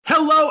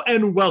Hello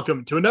and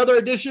welcome to another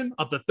edition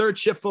of the Third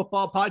Shift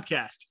Football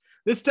Podcast.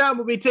 This time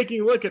we'll be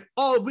taking a look at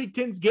all of Week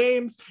 10's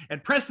games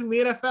and pressing the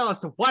NFL as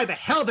to why the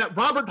hell that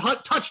Robert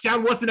Hunt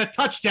touchdown wasn't a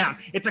touchdown.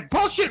 It's a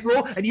bullshit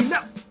rule, and you know...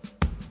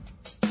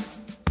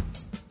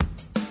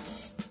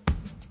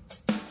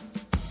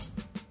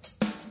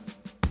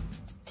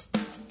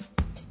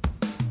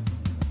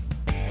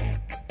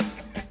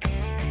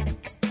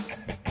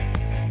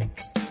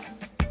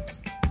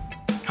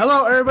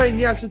 Hello, everybody. And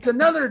yes, it's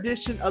another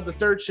edition of the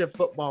Third Shift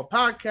Football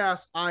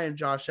Podcast. I am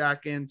Josh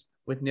Atkins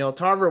with Neil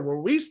Tarver. Where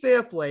we stay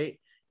up late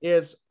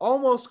is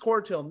almost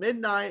quarter till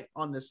midnight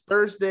on this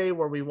Thursday,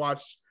 where we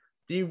watch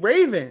the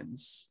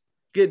Ravens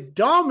get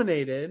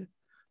dominated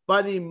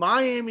by the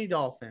Miami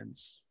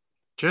Dolphins.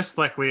 Just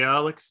like we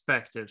all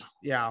expected.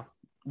 Yeah.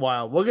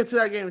 Wow. We'll get to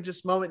that game in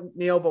just a moment,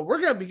 Neil, but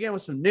we're going to begin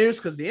with some news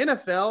because the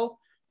NFL,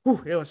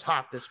 it was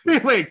hot this week.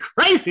 It went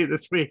crazy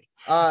this week.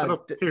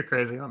 Too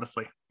crazy,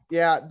 honestly.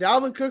 Yeah,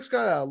 Dalvin Cook's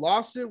got a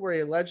lawsuit where he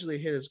allegedly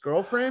hit his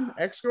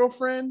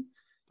ex-girlfriend.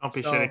 Don't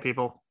be shitty,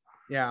 people.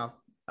 Yeah,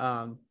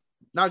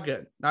 not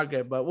good.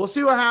 But we'll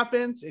see what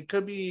happens. It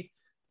could be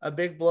a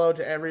big blow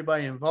to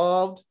everybody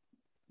involved.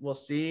 We'll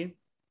see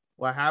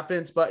what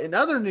happens. But in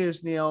other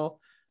news, Neil,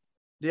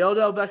 the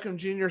Odell Beckham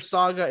Jr.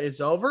 saga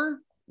is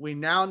over. We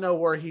now know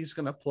where he's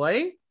going to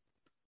play.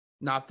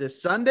 Not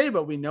this Sunday,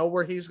 but we know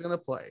where he's going to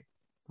play.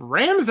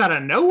 Rams out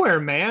of nowhere,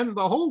 man.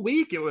 The whole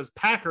week it was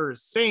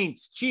Packers,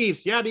 Saints,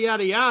 Chiefs, yada,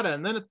 yada, yada.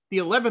 And then at the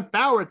 11th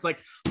hour, it's like,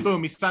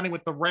 boom, he's signing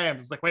with the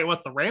Rams. It's like, wait,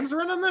 what? The Rams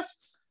are in on this?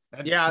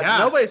 And yeah,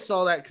 nobody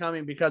saw that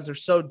coming because they're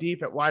so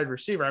deep at wide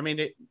receiver. I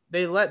mean,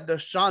 they let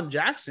Deshaun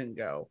Jackson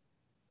go.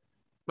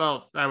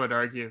 Well, I would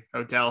argue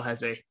Odell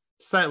has a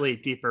slightly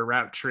deeper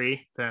route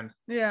tree than.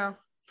 Yeah.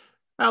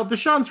 Well,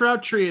 Deshaun's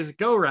route tree is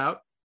go route.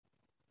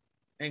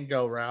 And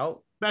go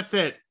route. That's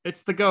it.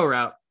 It's the go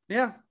route.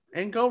 Yeah,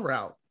 and go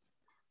route.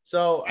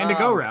 So and a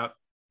go route.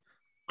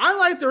 I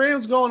like the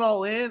Rams going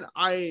all in.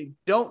 I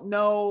don't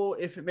know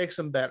if it makes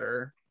them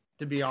better,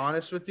 to be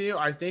honest with you.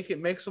 I think it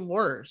makes them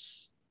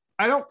worse.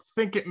 I don't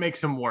think it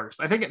makes them worse.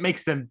 I think it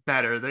makes them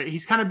better.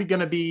 He's kind of going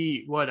to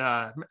be what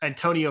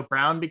Antonio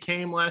Brown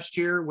became last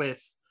year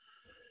with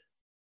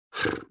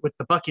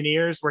the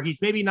Buccaneers, where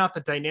he's maybe not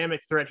the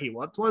dynamic threat he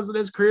once was in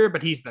his career,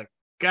 but he's the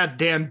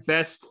goddamn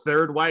best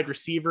third wide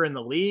receiver in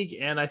the league.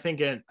 And I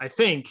think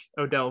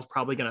Odell's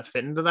probably going to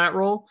fit into that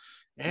role.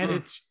 And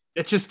it's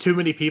just too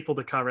many people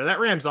to cover. That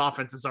Rams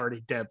offense is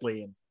already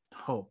deadly. And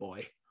oh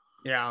boy.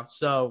 Yeah.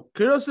 So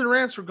kudos to the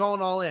Rams for going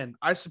all in.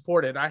 I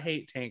support it. I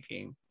hate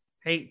tanking.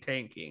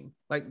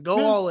 Like go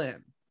all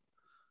in.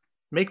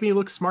 Make me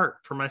look smart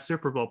for my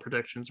Super Bowl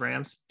predictions,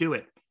 Rams. Do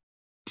it.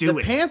 The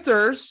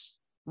Panthers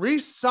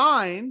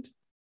re-signed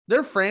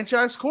their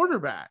franchise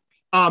quarterback.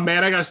 Oh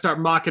man, I got to start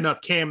mocking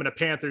up Cam in a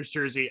Panthers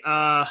jersey.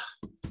 Cam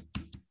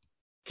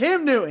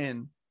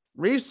Newton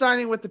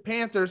re-signing with the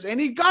Panthers,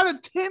 and he got a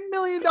 $10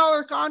 million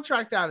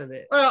contract out of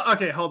it. Well,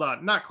 okay, hold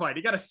on. Not quite.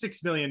 He got a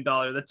 $6 million.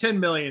 The $10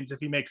 million if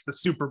he makes the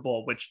Super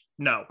Bowl, which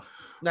no.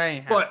 That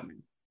ain't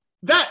happening.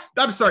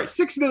 I'm sorry,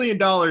 $6 million.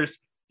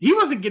 He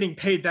wasn't getting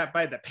paid that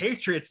by the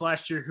Patriots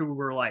last year, who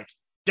were like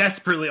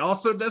desperately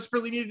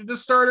needed a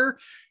starter.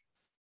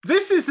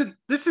 This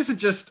isn't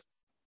just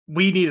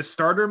we need a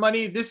starter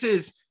money. This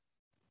is,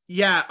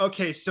 yeah,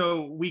 okay,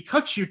 so we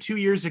cut you 2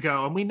 years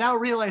ago, and we now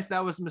realize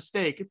that was a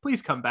mistake.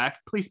 Please come back.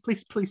 Please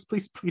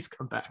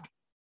come back.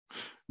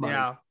 Money.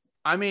 Yeah.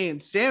 I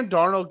mean, Sam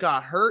Darnold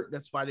got hurt.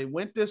 That's why they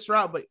went this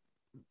route. But,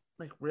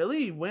 like,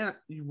 really? You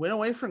went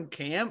away from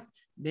Cam?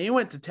 Then you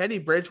went to Teddy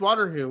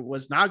Bridgewater, who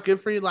was not good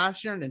for you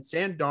last year. And then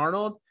Sam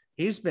Darnold,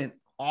 he's been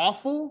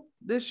awful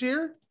this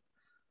year.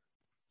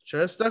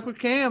 Should have stuck with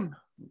Cam.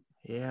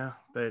 Yeah,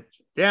 but,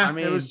 yeah, I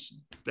mean,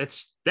 should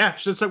have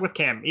stuck with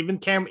Cam. Even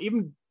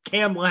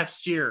Cam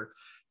last year,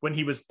 when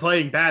he was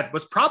playing bad,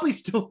 was probably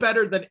still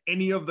better than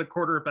any of the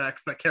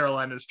quarterbacks that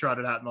Carolina's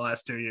trotted out in the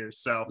last 2 years.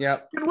 So,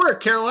 yep. Good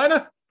work,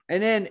 Carolina.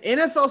 And then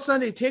NFL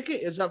Sunday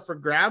Ticket is up for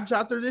grabs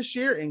out there this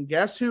year. And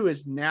guess who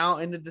is now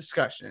in the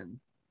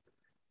discussion?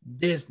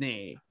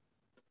 Disney.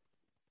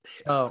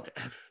 So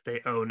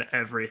they own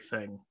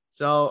everything.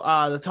 So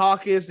the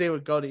talk is they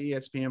would go to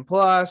ESPN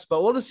Plus,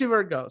 but we'll just see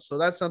where it goes. So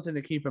that's something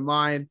to keep in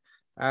mind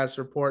as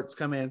reports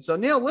come in. So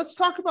Neil, let's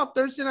talk about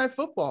Thursday Night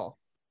Football.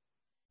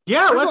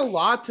 Yeah, there's a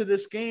lot to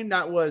this game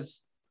that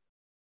was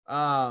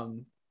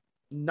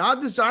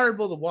not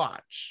desirable to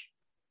watch.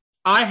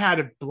 I had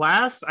a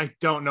blast. I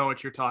don't know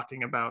what you're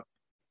talking about.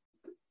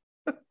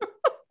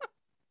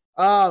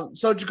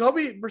 So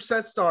Jacoby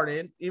Brissett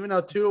started, even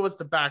though Tua was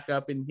the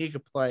backup and he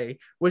could play,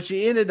 which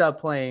he ended up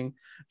playing.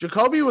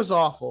 Jacoby was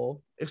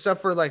awful,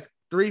 except for like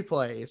 3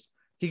 plays.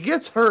 He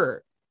gets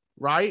hurt,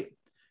 right?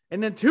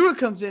 And then Tua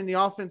comes in, the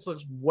offense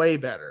looks way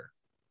better.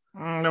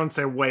 I don't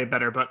say way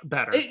better, but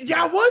better. It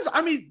was.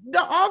 I mean,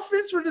 the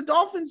offense for the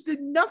Dolphins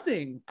did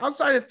nothing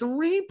outside of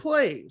 3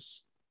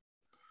 plays.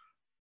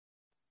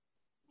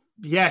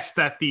 Yes,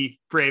 that the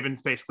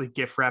Ravens basically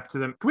gift wrapped to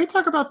them. Can we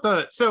talk about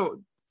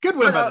good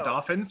win by the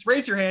Dolphins?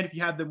 Raise your hand if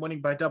you had them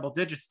winning by double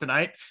digits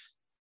tonight.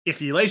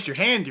 If you raise your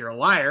hand, you're a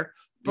liar.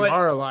 You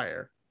are a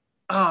liar.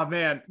 Oh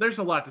man, there's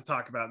a lot to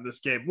talk about in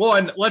this game.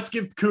 One, let's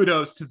give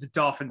kudos to the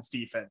Dolphins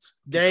defense.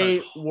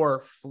 They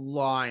were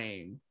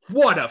flying.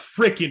 What a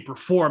freaking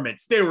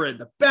performance. They were in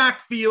the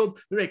backfield.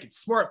 They're making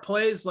smart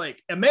plays.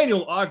 Like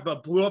Emmanuel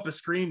Ogbah blew up a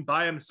screen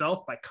by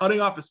himself by cutting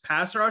off his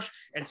pass rush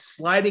and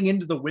sliding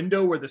into the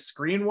window where the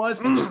screen was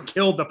and just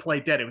killed the play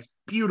dead. It was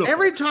beautiful.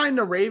 Every time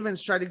the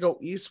Ravens tried to go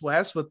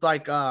east-west with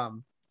like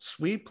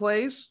sweep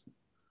plays,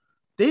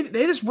 they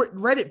just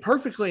read it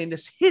perfectly and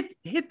just hit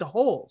the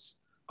holes.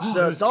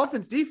 The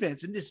Dolphins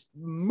defense and just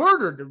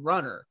murdered the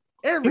runner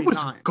every time. It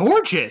was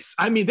gorgeous.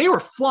 I mean, they were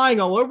flying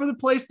all over the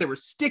place. They were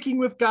sticking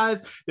with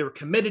guys. They were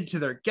committed to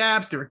their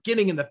gaps. They were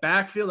getting in the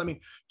backfield. I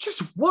mean,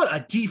 just what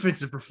a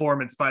defensive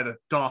performance by the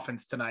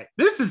Dolphins tonight.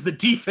 This is the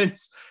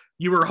defense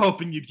you were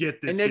hoping you'd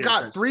get this year. And they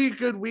got 3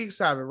 good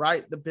weeks out of it,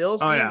 right? The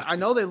Bills game, yeah. I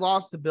know they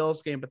lost the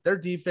Bills game, but their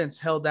defense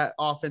held that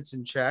offense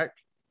in check.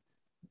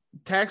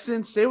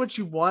 Texans, say what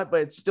you want,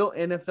 but it's still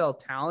NFL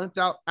talent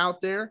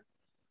out there.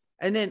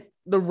 And then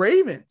the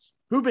Ravens,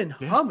 who've been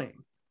humming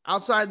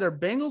outside their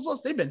Bengals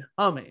list, they've been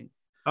humming.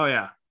 Oh,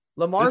 yeah.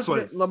 Lamar's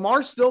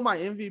still my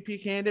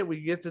MVP candidate. We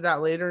can get to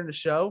that later in the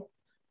show.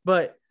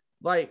 But,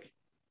 like,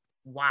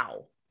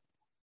 wow.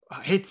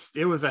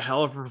 It was a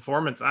hell of a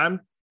performance.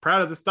 I'm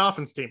proud of this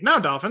Dolphins team. Now,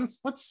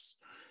 Dolphins, let's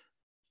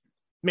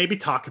maybe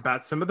talk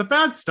about some of the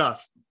bad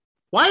stuff.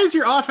 Why is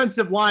your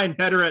offensive line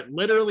better at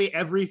literally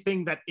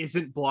everything that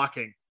isn't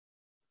blocking?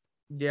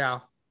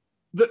 Yeah.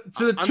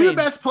 The two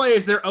best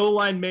plays their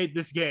O-line made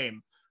this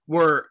game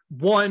were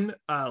one,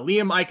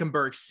 Liam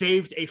Eichenberg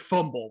saved a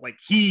fumble. Like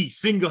he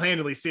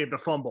single-handedly saved a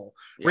fumble.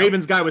 Yep.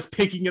 Ravens guy was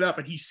picking it up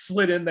and he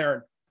slid in there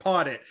and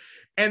caught it.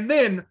 And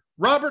then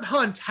Robert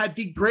Hunt had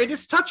the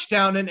greatest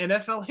touchdown in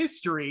NFL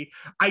history.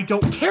 I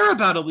don't care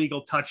about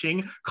illegal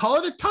touching. Call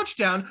it a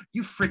touchdown,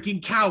 you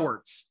freaking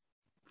cowards.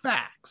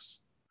 Facts.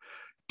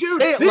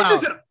 Dude, this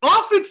is an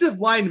offensive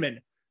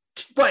lineman.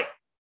 Like,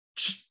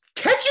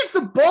 catches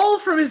the ball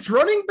from his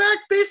running back,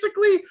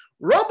 basically,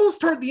 rumbles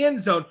toward the end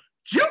zone,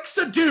 jukes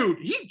a dude.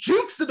 He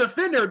jukes a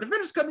defender.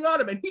 Defender's coming on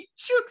him, and he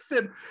jukes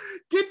him,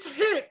 gets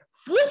hit,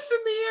 flips in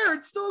the air,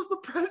 and still has the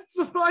presence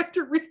of mind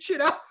to reach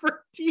it out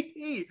for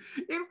TD.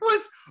 It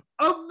was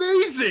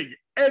amazing.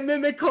 And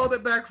then they called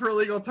it back for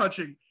illegal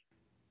touching.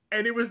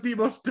 And it was the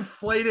most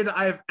deflated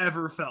I have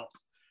ever felt.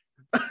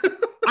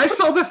 I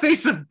saw the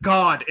face of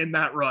God in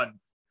that run.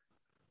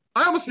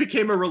 I almost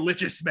became a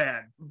religious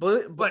man.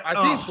 But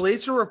I think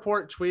Bleacher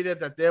Report tweeted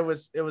that it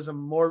was a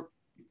more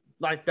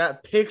like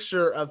that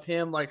picture of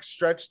him like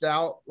stretched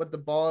out with the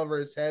ball over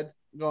his head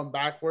going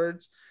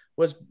backwards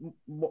was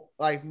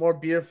like more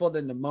beautiful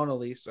than the Mona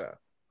Lisa.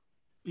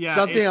 Yeah,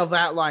 something of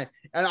that line.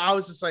 And I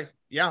was just like,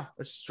 yeah,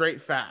 it's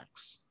straight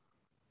facts.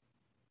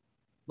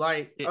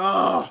 Like,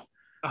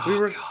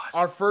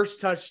 our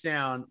first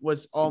touchdown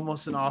was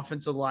almost an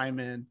offensive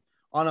lineman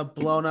on a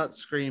blown up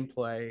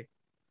screenplay.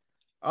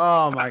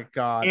 Oh my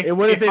God. It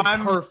would have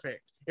been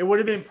perfect. It would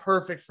have been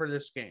perfect for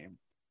this game.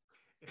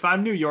 If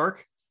I'm New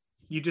York,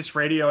 you just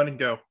radio in and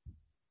go,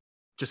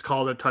 just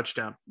call it a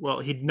touchdown.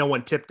 Well, no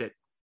one tipped it.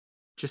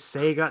 Just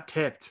say it got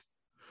tipped.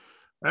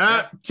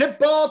 Tip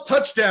ball,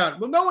 touchdown.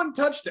 Well, no one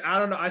touched it. I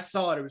don't know. I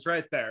saw it. It was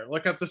right there.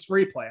 Look up this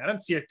replay. I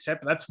didn't see a tip.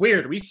 That's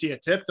weird. We see a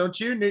tip, don't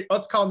you?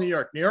 Let's call New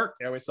York. New York?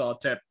 Yeah, we saw a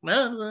tip.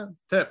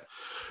 Tip.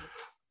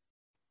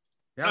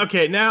 Yeah.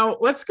 Okay, now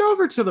let's go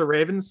over to the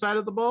Ravens side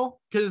of the ball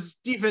because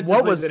defensively,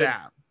 what was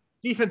that?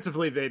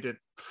 Defensively, they did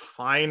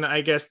fine. I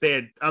guess they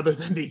had, other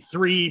than the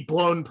 3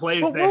 blown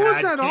plays but they what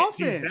had. Was that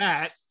offense?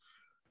 That.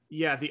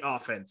 Yeah, the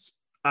offense.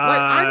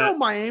 I know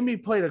Miami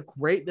played a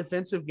great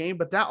defensive game,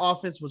 but that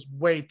offense was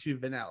way too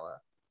vanilla.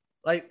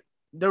 Like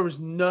there was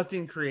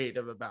nothing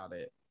creative about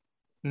it.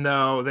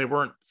 No, they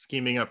weren't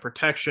scheming up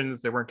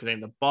protections. They weren't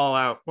getting the ball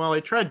out. Well,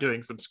 they tried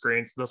doing some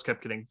screens, but those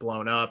kept getting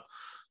blown up.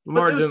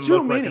 Lamar didn't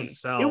look like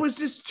himself. It was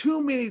just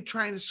too many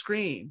trying to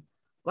screen.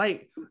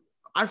 Like,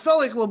 I felt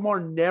like Lamar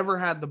never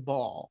had the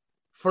ball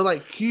for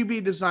like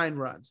QB design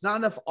runs. Not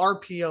enough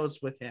RPOs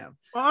with him.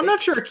 Well, I'm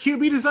not sure a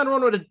QB design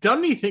run would have done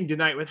anything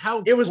tonight with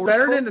how it was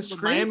better than the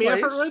screen Miami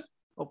effort would.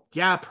 Oh,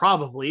 yeah,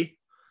 probably.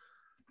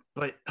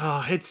 But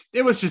this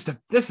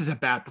is a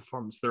bad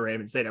performance for the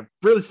Ravens. They had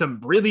some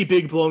really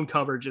big blown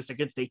coverage just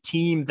against a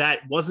team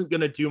that wasn't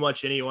going to do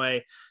much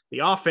anyway. The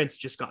offense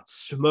just got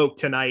smoked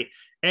tonight.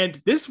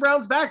 And this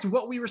rounds back to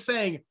what we were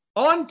saying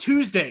on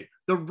Tuesday.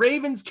 The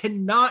Ravens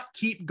cannot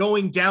keep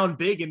going down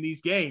big in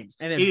these games.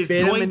 And it is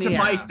going to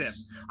bite them.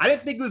 I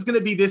didn't think it was going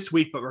to be this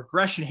week, but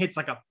regression hits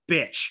like a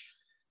bitch.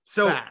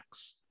 So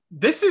Facts.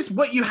 This is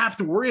what you have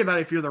to worry about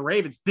if you're the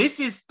Ravens. This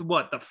is the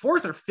 4th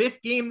or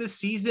 5th game this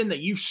season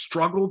that you've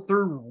struggled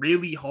through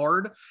really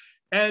hard.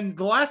 And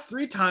the last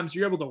 3 times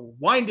you're able to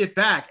wind it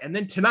back. And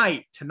then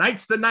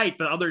tonight's the night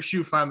the other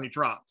shoe finally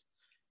dropped.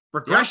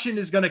 Regression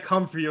is going to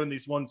come for you in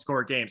these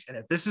 1-score games. And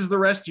if this is the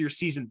rest of your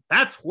season,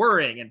 that's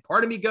worrying. And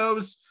part of me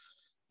goes,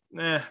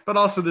 but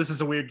also this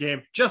is a weird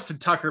game. Justin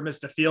Tucker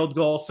missed a field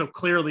goal. So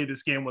clearly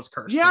this game was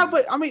cursed. Yeah,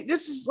 but I mean,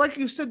 this is like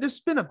you said, this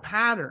has been a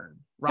pattern,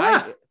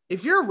 right? Yeah.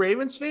 If you're a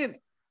Ravens fan,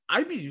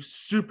 I'd be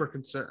super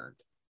concerned.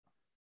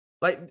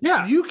 Like,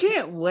 Yeah. you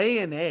can't lay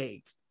an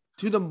egg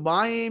to the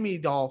Miami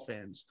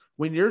Dolphins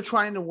when you're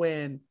trying to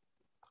win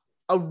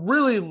a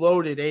really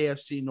loaded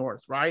AFC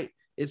North, right?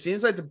 It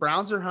seems like the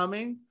Browns are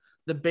humming.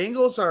 The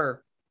Bengals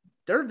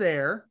they're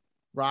there,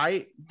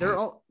 right?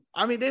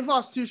 They've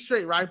lost 2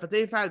 straight, right? But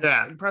they've had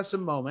impressive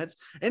moments.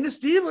 And the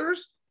Steelers,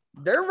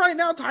 they're right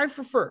now tied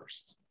for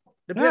first,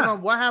 depending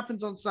on what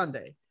happens on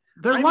Sunday.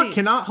 Their luck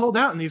cannot hold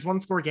out in these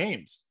 1-score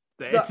games.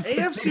 The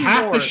AFC they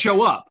have North to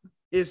show up.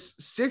 Is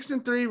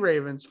 6-3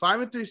 Ravens,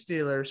 5-3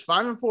 Steelers,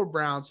 5-4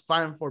 Browns,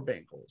 5-4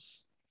 Bengals.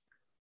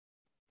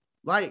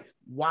 Like,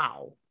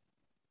 wow.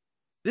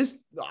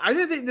 I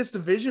didn't think this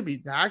division would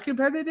be that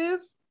competitive,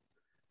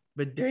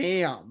 but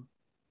damn.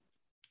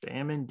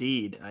 Damn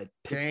indeed.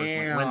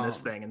 Pittsburgh might win this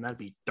thing, and that'd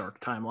be dark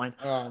timeline.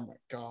 Oh my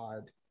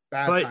God.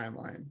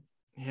 Timeline.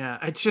 Yeah,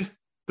 it's just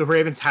the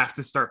Ravens have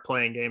to start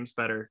playing games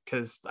better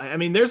because,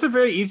 there's a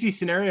very easy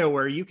scenario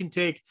where you can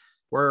take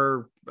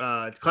where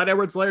Clyde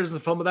Edwards-Helaire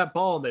doesn't fumble that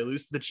ball and they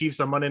lose to the Chiefs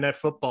on Monday Night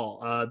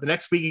Football. The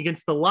next week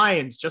against the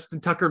Lions, Justin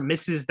Tucker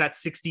misses that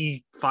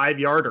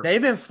 65-yarder.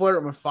 They've been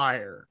flirting with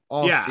fire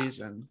all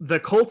season. The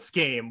Colts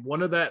game,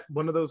 one of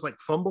those like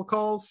fumble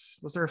calls.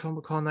 Was there a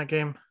fumble call in that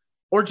game?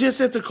 Or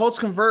just if the Colts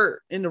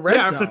convert in the red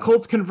zone. Yeah, if the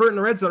Colts convert in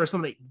the red zone or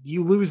something,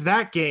 you lose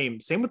that game.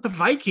 Same with the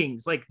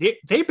Vikings. Like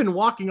they've been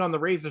walking on the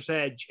razor's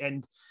edge,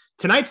 and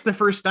tonight's the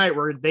first night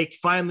where they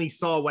finally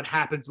saw what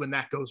happens when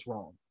that goes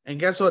wrong. And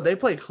guess what? They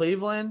play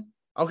Cleveland.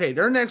 Okay,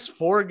 their next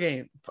 4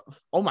 games.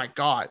 Oh my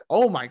God.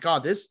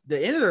 The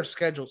end of their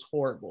schedule is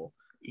horrible.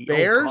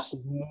 Bears,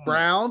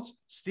 Browns,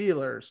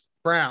 Steelers,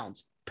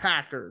 Browns,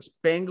 Packers,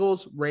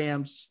 Bengals,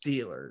 Rams,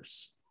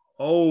 Steelers.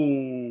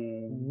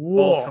 Oh,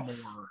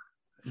 Baltimore.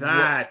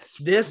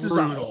 This is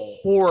a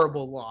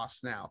horrible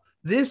loss now.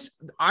 This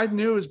I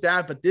knew was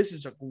bad, but this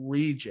is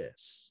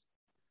egregious.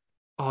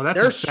 Oh,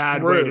 that's a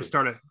bad way to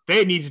start it.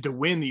 They needed to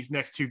win these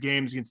next 2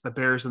 games against the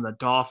Bears and the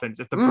Dolphins.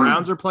 If the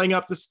Browns are playing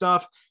up to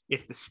stuff,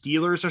 if the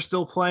Steelers are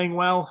still playing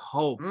well,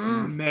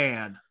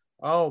 man.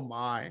 Oh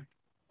my.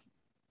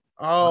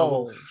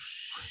 Oh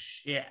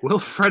shit. We'll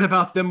fret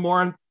about them more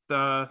on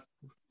the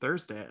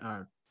Thursday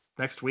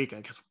next week,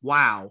 I guess.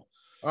 Wow.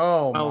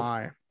 Oh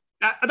my.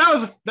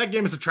 That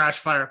game is a trash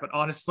fire, but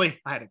honestly,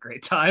 I had a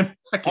great time.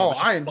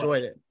 I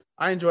enjoyed it.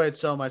 I enjoyed it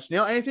so much.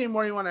 Neil, anything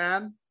more you want to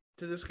add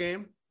to this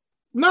game?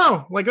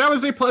 No, that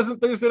was a pleasant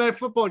Thursday night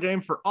football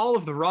game for all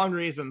of the wrong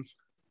reasons.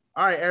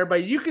 All right,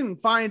 everybody, you can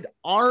find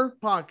our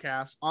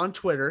podcast on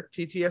Twitter,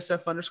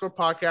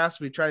 TTSF_podcast.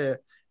 We try to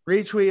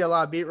retweet a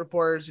lot of beat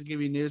reporters and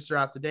give you news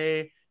throughout the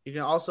day. You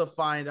can also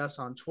find us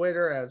on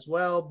Twitter as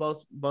well.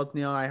 Both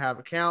Neil and I have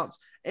accounts,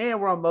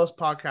 and we're on most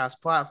podcast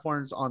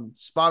platforms on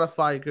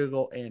Spotify,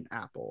 Google, and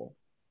Apple.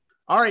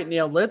 All right,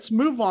 Neil, let's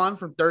move on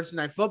from Thursday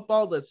night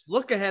football. Let's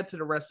look ahead to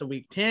the rest of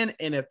week 10.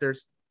 And if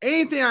there's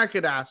anything I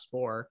could ask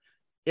for,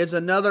 is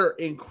another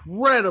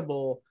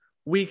incredible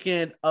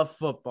weekend of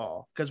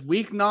football, because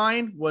week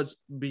 9 was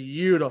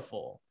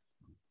beautiful.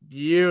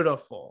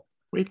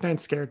 Week 9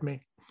 scared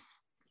me.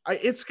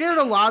 It scared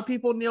a lot of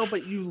people, Neil,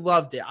 but you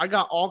loved it. I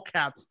got all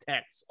caps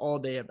texts all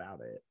day about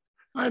it.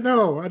 I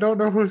know. I don't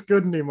know who's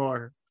good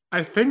anymore.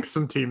 I think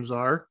some teams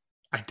are.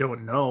 I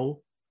don't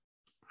know.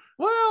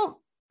 Well,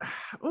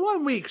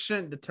 1 week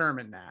shouldn't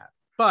determine that.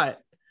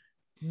 But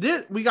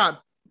we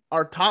got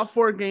our top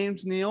 4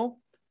 games, Neil.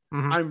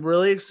 Mm-hmm. I'm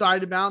really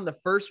excited about. The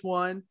first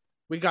one,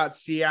 we got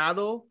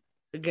Seattle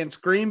against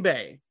Green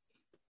Bay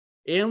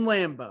in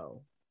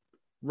Lambeau.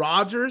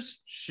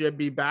 Rodgers should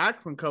be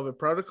back from COVID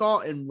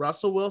protocol, and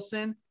Russell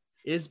Wilson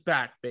is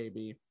back,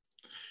 baby.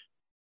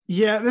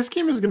 Yeah, this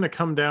game is going to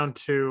come down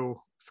to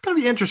 – it's going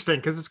to be interesting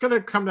because it's going to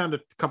come down to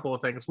a couple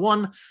of things.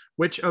 One,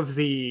 which of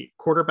the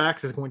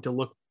quarterbacks is going to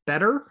look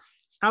better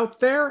out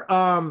there?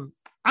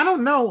 I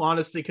don't know,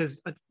 honestly,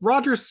 because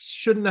Rodgers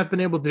shouldn't have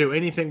been able to do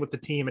anything with the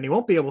team, and he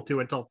won't be able to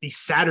until the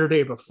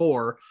Saturday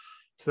before.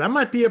 So that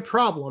might be a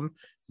problem.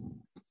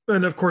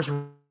 And, of course,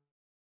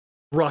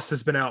 Russ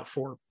has been out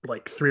for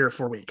like 3 or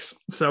 4 weeks.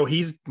 So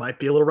might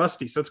be a little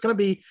rusty. So it's going to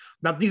be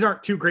 – now, these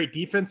aren't 2 great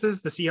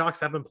defenses. The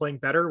Seahawks have been playing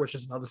better, which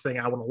is another thing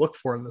I want to look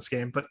for in this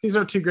game. But these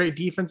are 2 great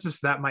defenses,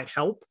 so that might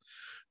help.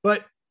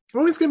 But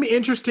it's going to be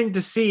interesting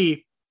to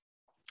see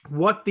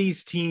how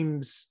these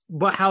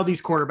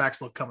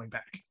quarterbacks look coming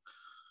back.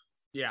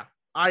 Yeah,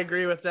 I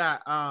agree with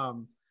that.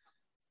 Some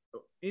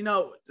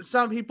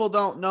people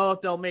don't know if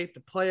they'll make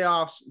the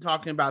playoffs.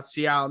 Talking about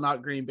Seattle,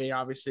 not Green Bay,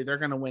 obviously they're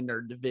going to win their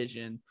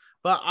division.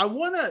 But I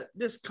want to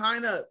just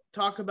kind of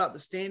talk about the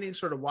standing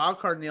sort of wild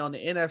card, Neil, in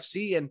the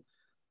NFC, and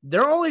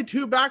they're only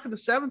 2 back in the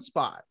 7th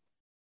spot,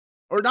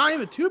 or not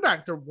even 2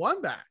 back. They're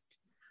 1 back.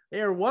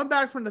 They are 1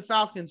 back from the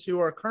Falcons,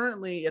 who are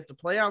currently, if the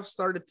playoffs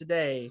started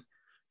today,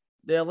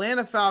 the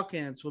Atlanta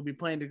Falcons will be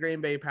playing the Green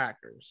Bay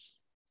Packers.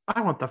 I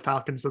want the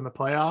Falcons in the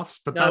playoffs,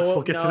 but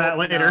we'll get to that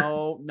later.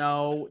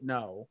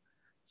 No.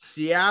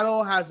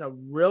 Seattle has a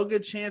real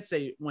good chance.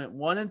 They went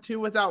 1-2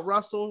 without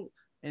Russell,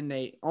 and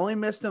they only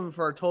missed him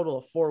for a total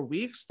of 4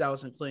 weeks. That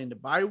was including the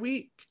bye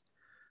week.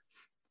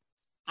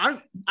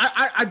 I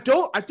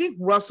think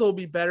Russell will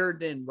be better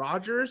than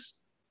Rodgers,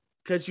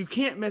 because you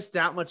can't miss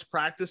that much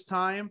practice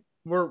time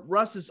where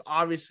Russ has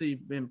obviously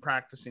been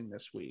practicing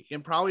this week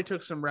and probably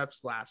took some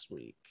reps last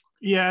week.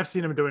 Yeah, I've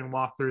seen him doing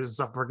walkthroughs and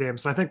stuff for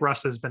games. So I think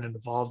Russ has been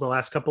involved the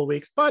last couple of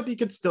weeks, but he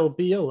could still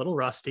be a little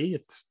rusty.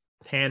 It's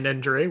hand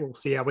injury. We'll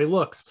see how he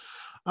looks.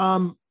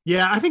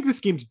 Yeah, I think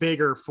this game's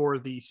bigger for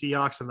the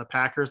Seahawks and the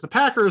Packers. The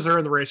Packers are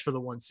in the race for the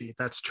 1 seed.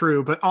 That's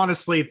true. But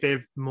honestly,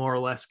 they've more or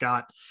less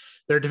got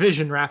their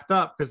division wrapped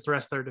up because the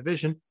rest of their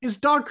division is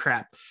dog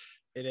crap.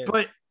 It is.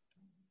 But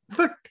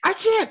the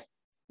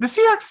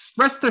Seahawks,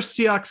 rest of their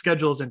Seahawks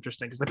schedule is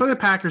interesting because they play the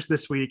Packers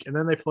this week and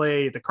then they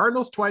play the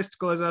Cardinals twice to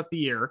close out the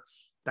year.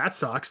 That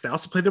sucks. They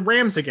also play the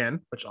Rams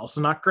again, which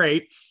also not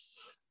great.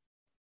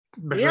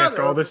 But yeah,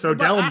 after all this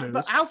Odell news.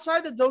 But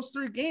outside of those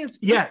 3 games,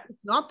 yeah,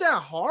 it's not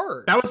that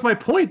hard. That was my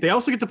point. They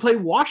also get to play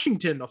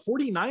Washington, the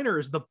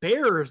 49ers, the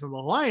Bears, and the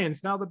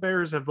Lions. Now the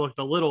Bears have looked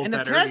a little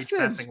better each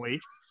passing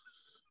week.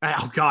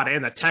 Oh, God,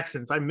 and the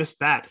Texans. I missed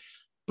that.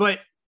 But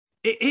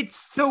it's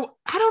so,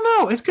 I don't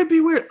know. It could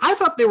be weird. I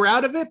thought they were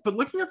out of it, but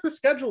looking at the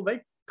schedule, they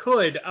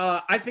could.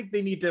 I think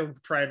they need to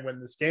try and win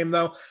this game,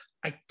 though.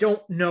 I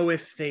don't know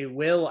if they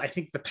will. I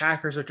think the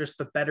Packers are just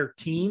the better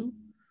team,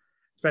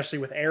 especially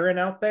with Aaron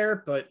out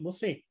there, but we'll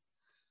see.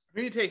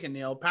 Who are you taking,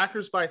 Neil?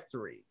 Packers by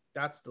 3.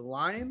 That's the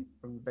line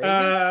from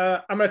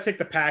Vegas. I'm going to take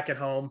the Pack at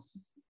home.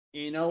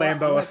 You know,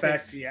 Lambeau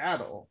effect.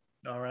 Seattle.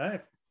 All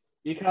right.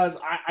 Because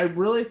I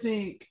really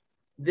think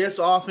this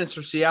offense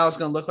for Seattle is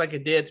going to look like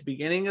it did at the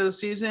beginning of the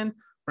season.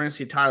 We're going to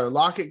see Tyler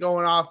Lockett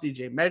going off,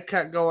 DK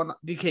Metcalf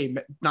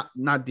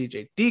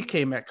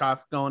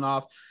going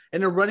off,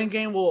 and the running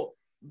game will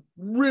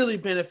really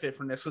benefit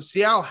from this. So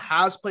Seattle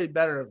has played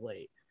better of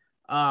late.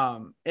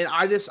 And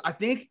I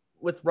think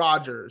with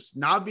Rodgers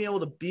not being able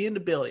to be in the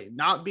building,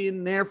 not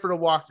being there for the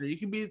walkthrough, you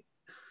can be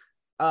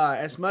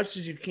as much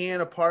as you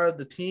can a part of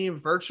the team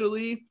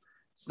virtually.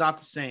 It's not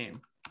the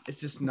same.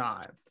 It's just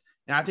not.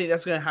 And I think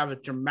that's going to have a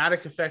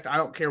dramatic effect. I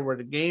don't care where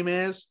the game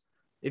is.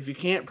 If you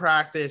can't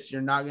practice, you're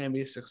not going to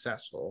be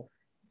successful.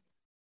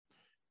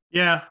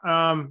 Yeah.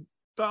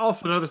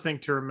 Also, another thing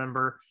to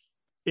remember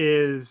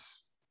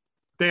is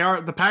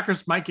the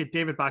Packers might get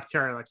David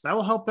Bakhtiari. So that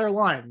will help their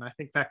line. And I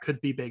think that could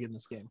be big in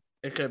this game.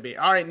 It could be.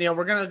 All right, Neil,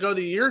 we're going to go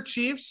to your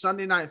Chiefs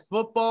Sunday Night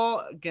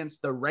Football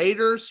against the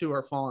Raiders, who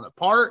are falling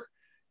apart.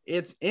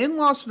 It's in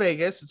Las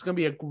Vegas. It's going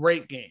to be a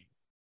great game.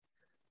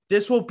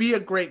 This will be a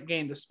great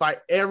game despite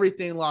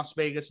everything Las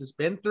Vegas has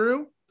been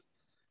through.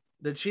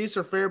 The Chiefs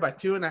are favored by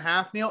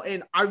 2.5, Neil.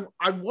 And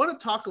I want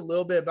to talk a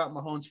little bit about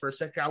Mahomes for a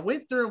second. I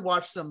went through and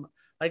watched some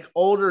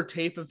older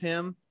tape of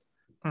him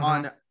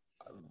on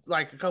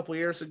a couple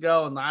years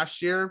ago and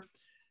last year.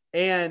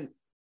 And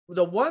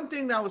the one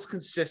thing that was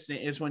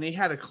consistent is when he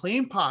had a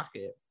clean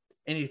pocket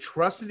and he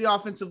trusted the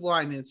offensive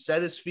line and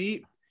set his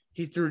feet,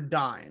 he threw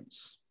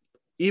dimes.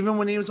 Even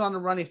when he was on the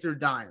run, he threw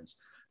dimes.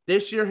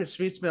 This year, his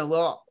feet's been a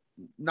little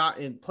not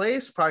in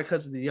place, probably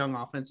because of the young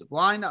offensive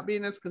line not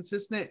being as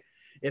consistent.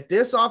 If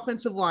this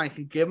offensive line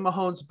can give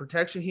Mahomes the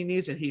protection he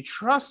needs and he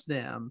trusts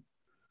them,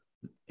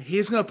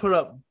 he's going to put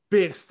up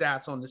big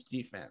stats on this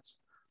defense.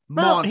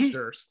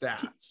 Monster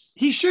stats.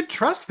 He should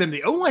trust them.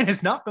 The O-line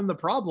has not been the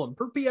problem.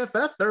 Per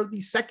PFF, they're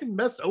the second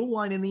best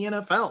O-line in the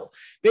NFL.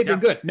 They've been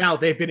good. Now,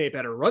 they've been a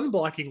better run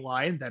blocking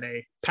line than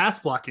a pass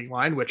blocking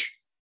line, which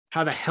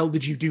how the hell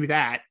did you do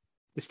that?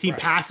 This team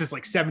passes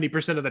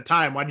 70% of the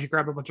time. Why did you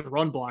grab a bunch of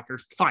run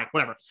blockers? Fine,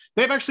 whatever.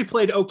 They've actually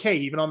played okay,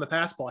 even on the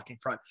pass blocking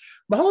front.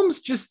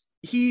 Mahomes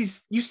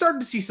you started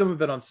to see some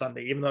of it on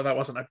Sunday, even though that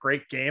wasn't a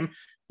great game.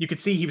 You could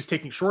see he was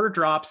taking shorter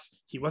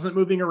drops. He wasn't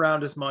moving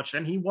around as much,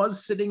 and he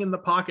was sitting in the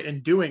pocket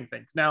and doing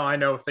things. Now, I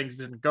know things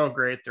didn't go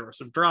great. There were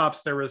some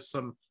drops. There was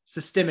some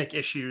systemic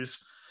issues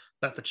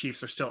that the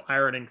Chiefs are still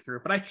ironing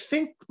through. But I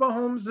think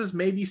Mahomes is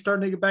maybe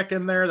starting to get back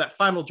in there. That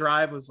final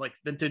drive was like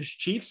vintage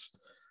Chiefs.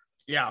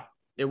 Yeah,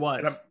 it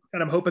was.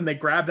 And I'm hoping they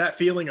grab that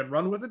feeling and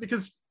run with it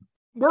because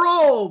we're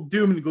all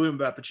doom and gloom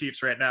about the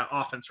Chiefs right now,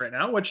 offense right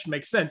now, which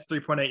makes sense.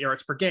 3.8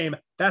 yards per game.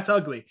 That's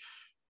ugly.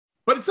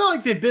 But it's not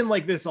like they've been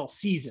like this all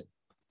season.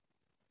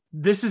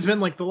 This has been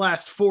like the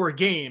last 4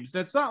 games.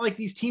 And it's not like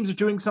these teams are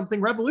doing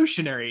something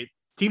revolutionary.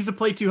 Teams have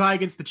played too high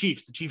against the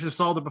Chiefs. The Chiefs have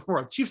solved it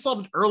before. The Chiefs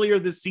solved it earlier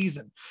this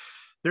season.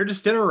 They're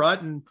just in a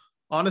rut. And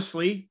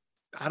honestly,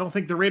 I don't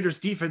think the Raiders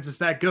defense is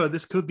that good.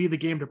 This could be the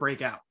game to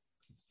break out.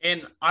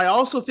 And I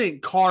also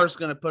think Carr's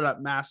going to put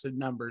up massive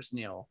numbers,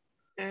 Neil.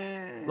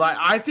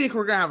 I think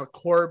we're going to have a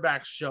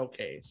quarterback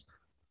showcase.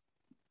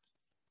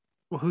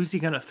 Well, who's he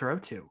going to throw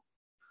to?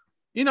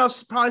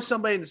 Probably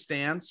somebody in the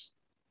stands.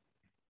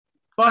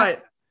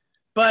 But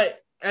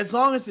as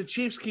long as the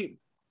Chiefs keep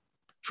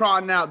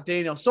trotting out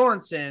Daniel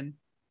Sorensen,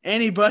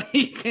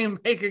 anybody can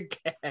make a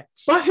catch.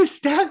 But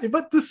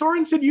the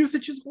Sorensen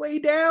usage is way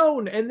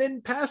down. And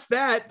then past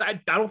that,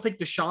 I don't think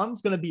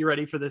Deshaun's going to be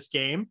ready for this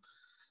game.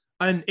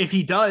 And if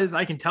he does,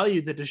 I can tell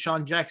you the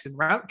Deshaun Jackson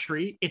route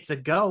tree, it's a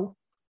go.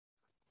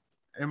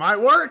 It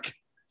might work.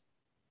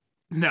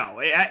 No,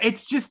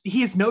 it's just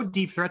he has no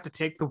deep threat to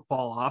take the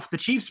ball off. The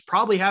Chiefs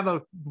probably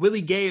have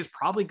Willie Gay is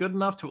probably good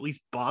enough to at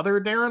least bother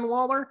Darren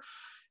Waller.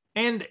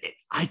 And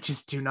I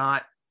just do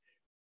not.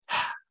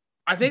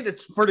 I think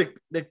that for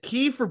the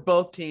key for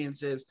both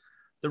teams is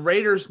the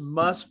Raiders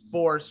must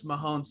force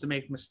Mahomes to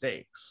make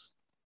mistakes.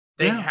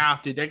 They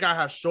have to. They got to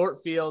have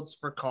short fields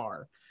for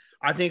Carr.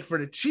 I think for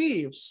the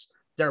Chiefs,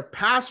 their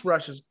pass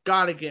rush has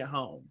got to get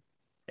home.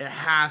 It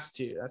has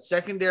to. That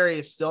secondary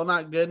is still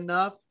not good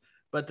enough,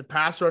 but the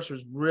pass rush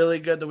was really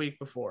good the week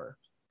before.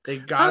 They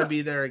got to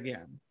be there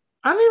again.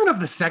 I don't even know if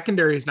the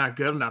secondary is not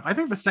good enough. I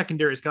think the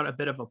secondary's got a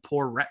bit of a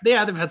poor rep.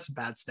 Yeah, they've had some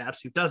bad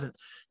snaps. Who doesn't?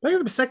 But I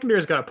think the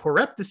secondary's got a poor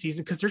rep this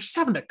season because they're just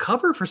having to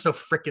cover for so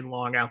freaking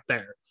long out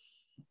there.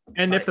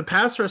 And if the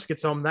pass rush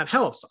gets home, that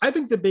helps. I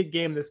think the big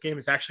game this game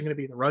is actually going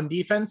to be the run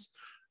defense.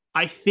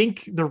 I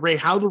think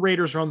how the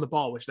Raiders run the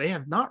ball, which they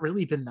have not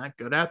really been that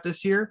good at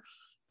this year,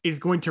 is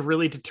going to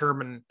really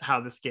determine how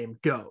this game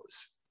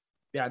goes.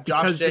 Yeah,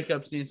 Josh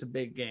Jacobs needs a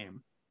big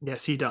game.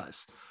 Yes, he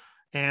does.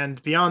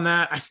 And beyond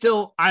that,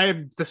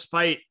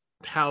 despite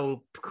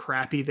how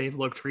crappy they've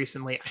looked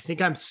recently, I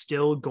think I'm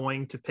still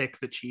going to pick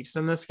the Chiefs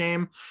in this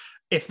game.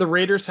 If the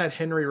Raiders had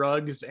Henry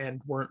Ruggs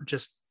and weren't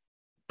just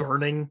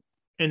burning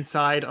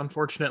inside,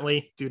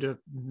 unfortunately, due to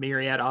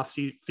myriad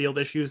off-field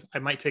issues, I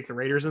might take the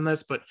Raiders in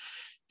this. But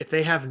if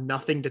they have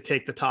nothing to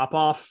take the top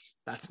off,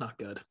 that's not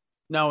good.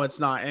 No,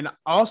 it's not. And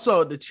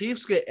also, the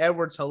Chiefs get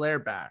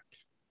Edwards-Helaire back.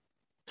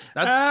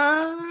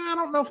 I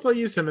don't know if they'll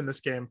use him in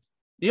this game.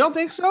 You don't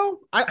think so?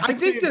 I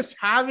think just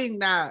having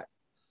that,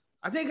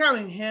 I think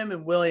having him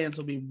and Williams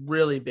will be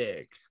really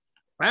big.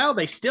 Well,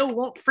 they still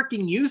won't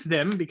freaking use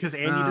them because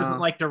Andy doesn't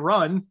like to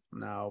run.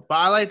 No, but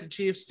I like the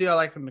Chiefs too. I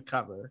like them to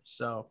cover.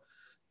 So,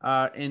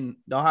 and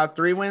they'll have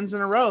 3 wins in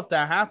a row if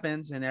that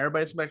happens. And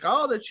everybody's like,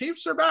 oh, the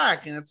Chiefs are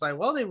back. And it's like,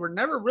 well, they were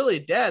never really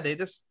dead. They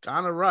just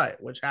got a rut,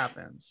 which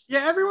happens.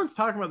 Yeah, everyone's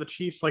talking about the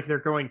Chiefs like they're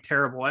going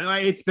terrible. And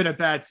it's been a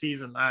bad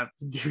season.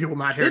 You will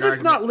not hear They're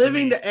just not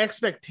living to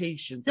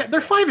expectations. Yeah, they're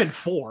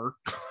 5-4.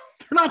 They're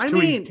not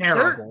doing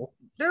terrible.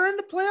 They're in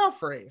the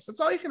playoff race. That's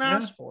all you can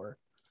ask for.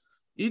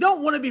 You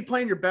don't want to be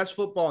playing your best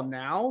football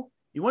now.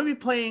 You want to be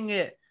playing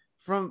it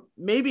from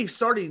maybe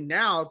starting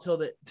now till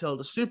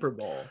the Super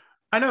Bowl.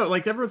 I know,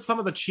 like some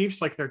of the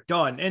Chiefs, like they're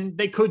done, and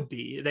they could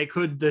be.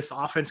 This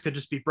offense could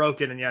just be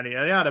broken and yada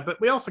yada yada.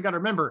 But we also got to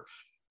remember,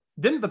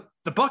 then the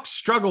Bucs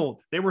struggled.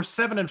 They were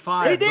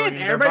 7-5. They did.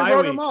 Everybody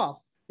wrote them off.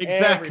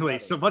 Exactly. Everybody.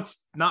 So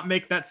let's not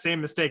make that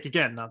same mistake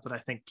again. Not that I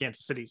think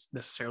Kansas City's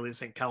necessarily the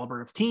same caliber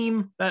of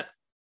team that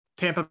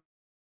Tampa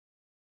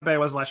Bay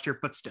was last year,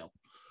 but still.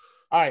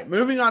 All right,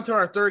 moving on to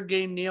our third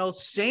game, Neil.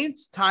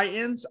 Saints,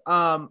 Titans.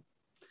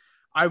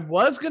 I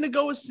was going to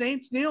go with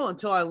Saints, Neil,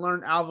 until I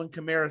learned Alvin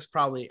Kamara is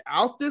probably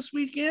out this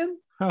weekend.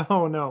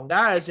 Oh, no.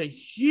 That is a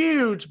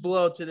huge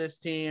blow to this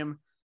team.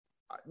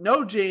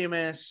 No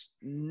Jameis,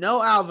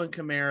 no Alvin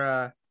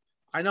Kamara.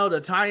 I know the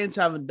Titans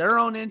have their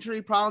own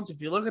injury problems. If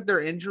you look at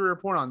their injury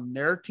report on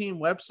their team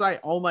website,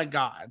 oh, my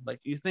God. Like,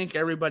 you think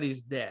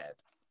everybody's dead.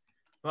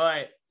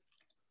 But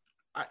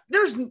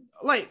there's,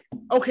 like,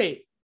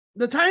 okay,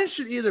 the Titans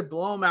should either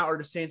blow them out or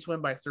the Saints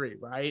win by 3,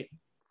 right?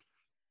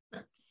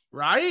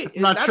 Right?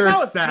 That's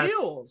how it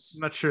feels. I'm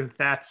not sure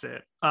that's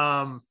it.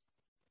 God,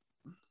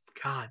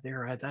 they're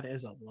right. That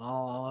is a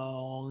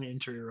long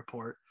injury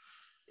report.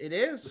 It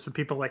is. Some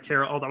people like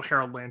Harold, although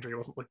Harold Landry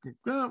wasn't looking.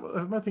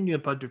 Am I thinking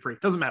of Bud Dupree?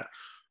 Doesn't matter.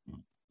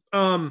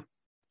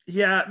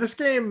 Yeah, this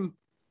game,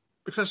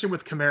 especially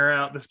with Kamara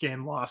out, this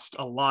game lost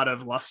a lot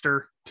of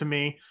luster to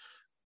me.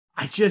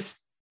 I think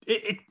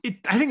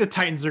the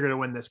Titans are going to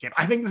win this game.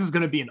 I think this is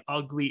going to be an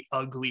ugly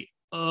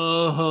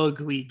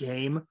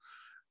game.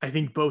 I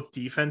think both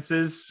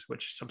defenses,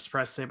 which I'm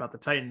surprised to say about the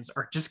Titans,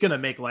 are just going to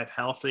make life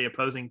hell for the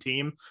opposing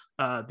team.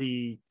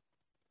 The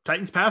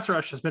Titans pass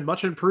rush has been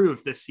much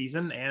improved this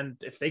season, and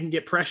if they can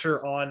get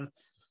pressure on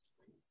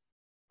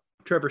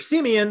Trevor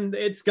Siemian,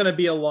 it's going to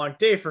be a long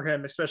day for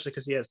him, especially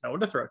because he has no one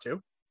to throw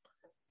to.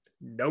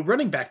 No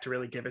running back to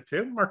really give it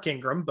to. Mark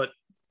Ingram, but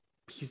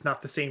he's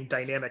not the same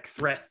dynamic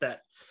threat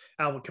that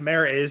Alvin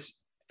Kamara is.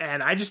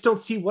 And I just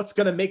don't see what's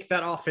going to make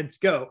that offense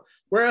go.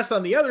 Whereas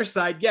on the other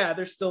side, yeah,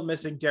 they're still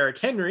missing Derrick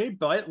Henry,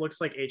 but it looks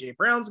like A.J.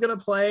 Brown's going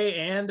to play,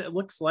 and it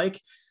looks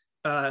like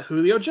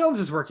Julio Jones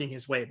is working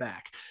his way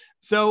back.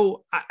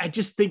 So I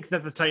just think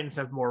that the Titans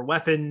have more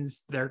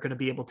weapons. They're going to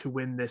be able to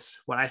win this,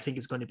 what I think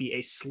is going to be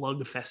a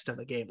slugfest of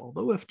a game.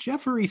 Although if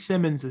Jeffrey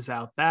Simmons is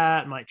out,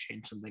 that might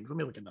change some things. Let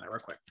me look into that real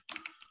quick.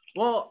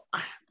 Well,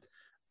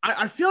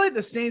 I feel like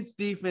the Saints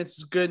defense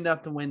is good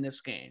enough to win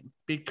this game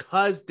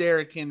because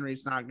Derrick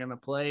Henry's not going to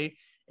play.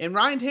 And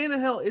Ryan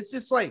Tannehill, it's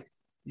just like,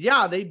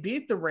 yeah, they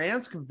beat the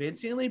Rams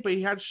convincingly, but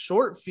he had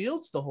short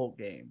fields the whole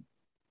game.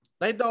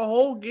 Like the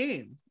whole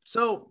game.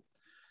 So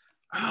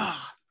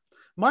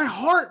my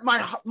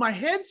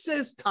head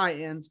says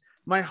Titans.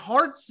 My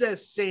heart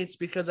says Saints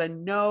because I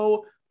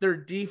know their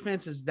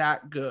defense is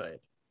that good.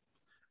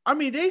 I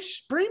mean, they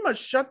pretty much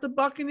shut the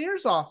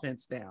Buccaneers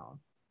offense down.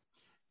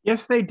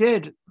 Yes, they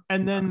did.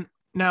 And then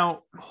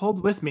now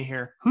hold with me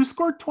here. Who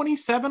scored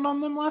 27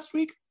 on them last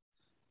week?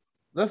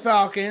 The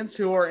Falcons,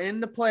 who are in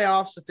the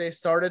playoffs that they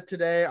started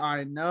today.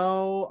 I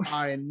know.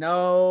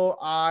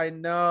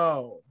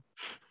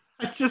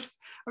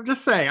 I'm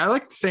just saying, I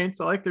like the Saints.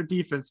 I like their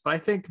defense, but I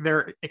think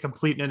they're a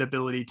complete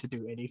inability to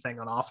do anything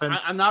on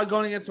offense. I'm not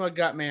going against my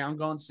gut, man. I'm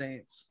going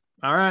Saints.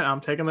 All right,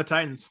 I'm taking the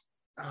Titans.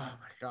 Oh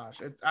my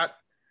gosh,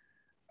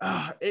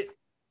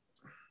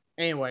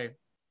 Anyway,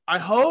 I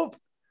hope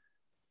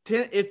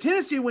if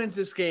Tennessee wins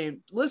this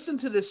game, listen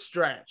to this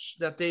stretch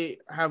that they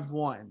have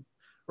won.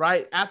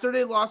 Right after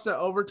they lost that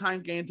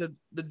overtime game to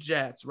the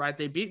Jets, right?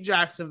 They beat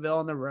Jacksonville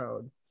on the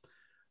road.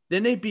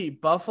 Then they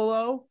beat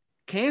Buffalo,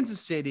 Kansas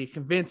City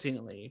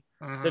convincingly,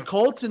 the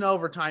Colts in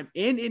overtime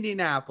in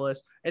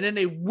Indianapolis, and then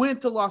they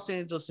went to Los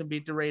Angeles and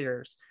beat the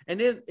Raiders.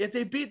 And then if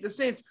they beat the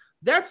Saints,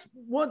 that's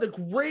one of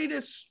the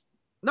greatest,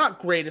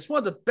 not greatest, one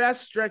of the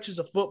best stretches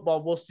of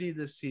football we'll see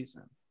this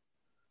season.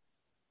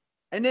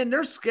 And then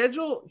their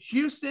schedule: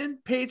 Houston,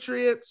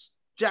 Patriots,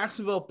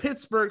 Jacksonville,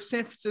 Pittsburgh,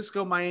 San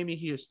Francisco, Miami,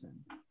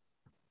 Houston.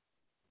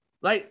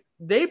 Like,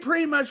 they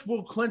pretty much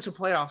will clinch a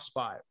playoff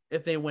spot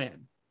if they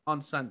win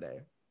on Sunday.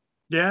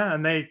 Yeah,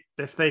 and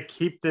if they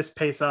keep this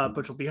pace up,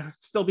 which will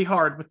still be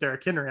hard with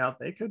Derrick Henry out,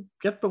 they could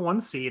get the 1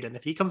 seed. And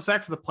if he comes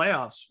back for the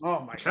playoffs, oh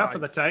my God, God, for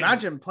the Titans.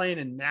 Imagine playing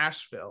in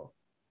Nashville.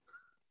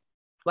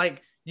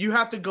 Like, you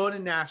have to go to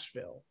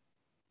Nashville.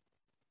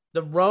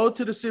 The road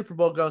to the Super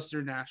Bowl goes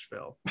through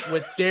Nashville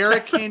with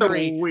Derrick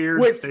Henry.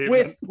 Weird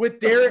statement. With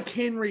Derrick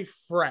Henry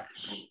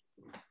fresh.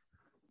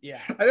 Yeah.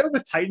 I know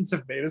the Titans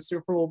have made a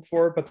Super Bowl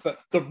before, but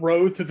the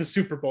road to the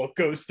Super Bowl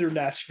goes through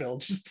Nashville.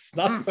 It just does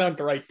not sound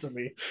right to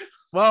me.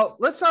 Well,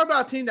 let's talk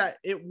about a team that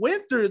it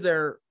went through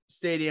their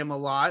stadium a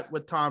lot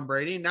with Tom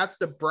Brady, and that's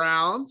the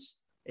Browns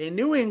in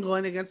New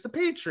England against the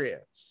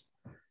Patriots.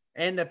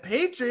 And the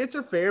Patriots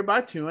are favored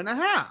by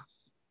 2.5.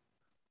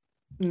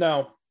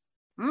 No.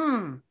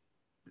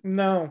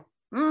 No.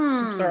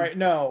 I'm sorry.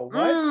 No. What?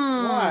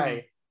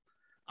 Why?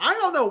 I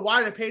don't know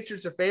why the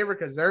Patriots are favored,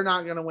 because they're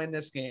not going to win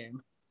this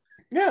game.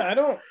 Yeah, I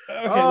don't.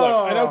 Okay,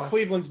 look, I know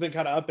Cleveland's been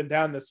kind of up and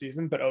down this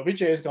season, but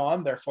OBJ is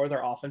gone. Therefore,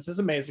 their offense is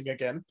amazing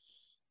again.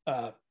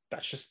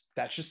 That's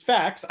just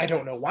facts. I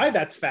don't know why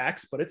that's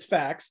facts, but it's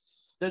facts.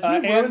 Does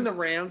he ruin the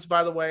Rams,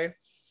 by the way?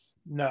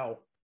 No.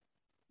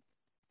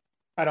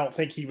 I don't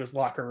think he was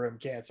locker room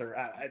cancer.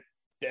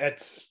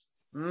 It's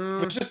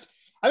just.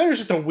 I think it was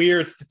just a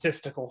weird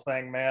statistical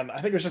thing, man.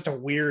 I think it was just a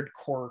weird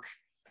quirk.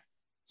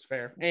 It's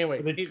fair.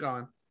 Anyway, keep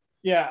going.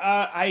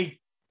 Yeah,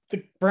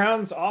 the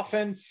Browns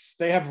offense,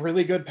 they have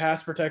really good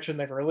pass protection.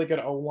 They have a really good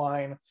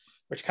O-line,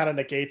 which kind of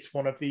negates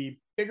one of the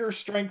bigger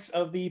strengths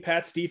of the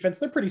Pats defense.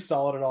 They're pretty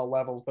solid at all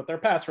levels, but their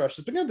pass rush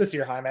has been good this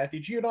year. Hi,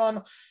 Matthew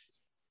Judon.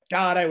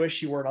 God, I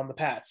wish you weren't on the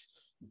Pats.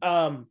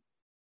 I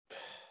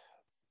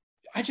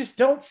just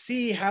don't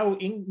see how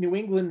New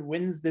England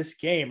wins this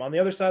game. On the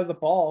other side of the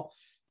ball,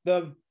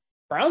 the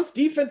Browns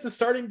defense is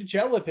starting to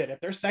gel a bit.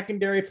 If their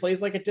secondary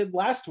plays like it did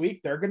last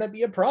week, they're going to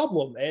be a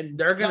problem. And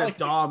they're going to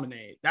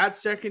dominate. That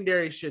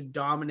secondary should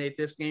dominate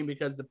this game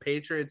because the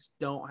Patriots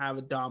don't have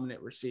a dominant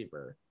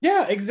receiver.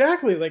 Yeah,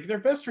 exactly. Like, their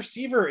best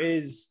receiver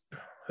is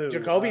who?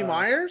 Jacoby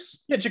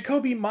Myers? Yeah,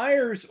 Jacoby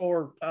Myers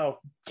or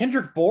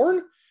Kendrick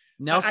Bourne?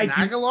 Nelson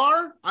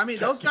Aguilar? I mean,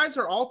 those guys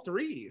are all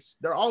threes.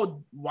 They're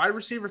all wide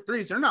receiver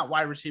threes. They're not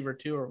wide receiver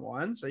 2 or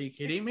 1s. Are you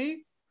kidding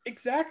me?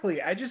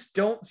 Exactly. I just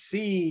don't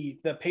see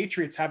the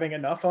Patriots having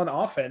enough on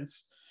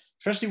offense,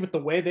 especially with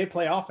the way they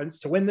play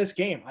offense, to win this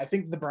game. I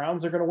think the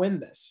Browns are going to win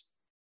this.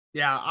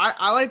 Yeah,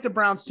 I like the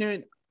Browns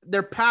too.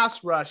 Their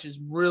pass rush is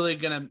really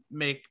going to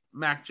make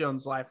Mac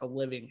Jones' life a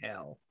living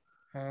hell.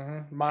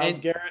 Myles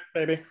Garrett,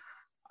 baby.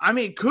 I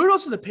mean,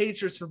 kudos to the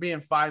Patriots for being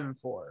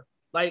 5-4.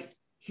 Like,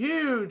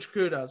 huge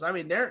kudos. I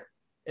mean,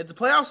 if the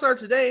playoffs start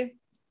today,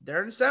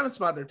 they're in the 7th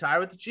spot. They're tied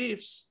with the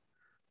Chiefs.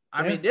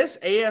 I mean, this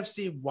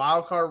AFC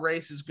wildcard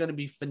race is going to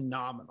be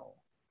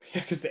phenomenal. Yeah,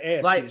 because the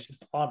AFC is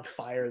just on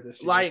fire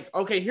this year.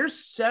 Okay,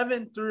 here's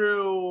 7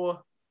 through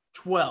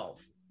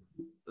 12.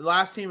 The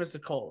last team is the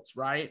Colts,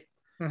 right?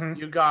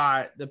 You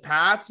got the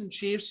Pats and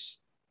Chiefs,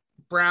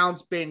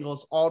 Browns,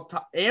 Bengals,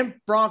 and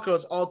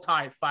Broncos all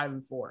tied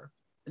 5-4.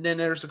 And then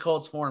there's the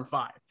Colts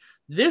 4-5.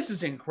 This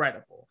is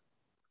incredible.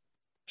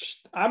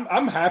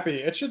 I'm happy.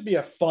 It should be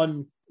a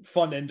fun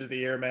end of the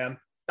year, man.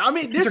 I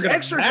mean, this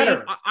extra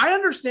game, I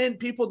understand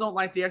people don't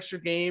like the extra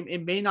game.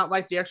 It may not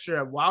like the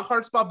extra wild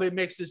card spot, but it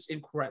makes this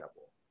incredible.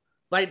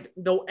 Like,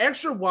 the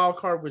extra wild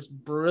card was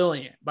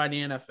brilliant by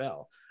the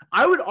NFL.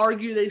 I would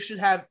argue they should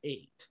have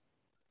 8.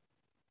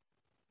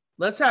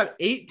 Let's have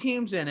 8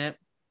 teams in it.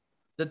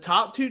 The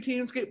top 2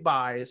 teams get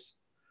buys.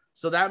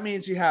 So that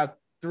means you have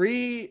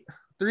 3,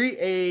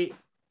 8,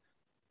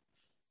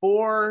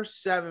 4,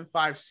 7,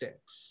 5,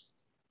 6.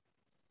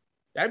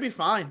 That'd be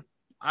fine.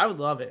 I would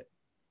love it.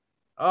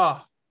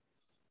 Oh,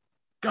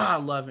 God,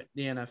 I love it.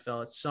 The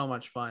NFL. It's so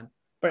much fun.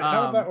 Wait,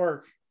 how would that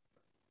work?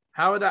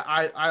 How would that?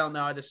 I don't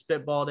know. I just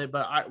spitballed it,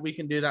 but we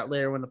can do that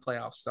later when the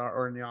playoffs start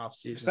or in the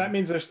offseason. So that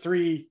means there's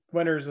 3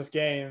 winners of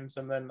games,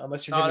 and then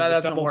unless you're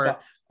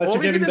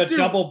giving the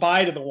double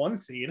bye to the 1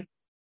 seed,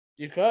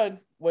 you could.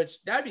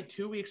 Which that'd be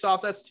 2 weeks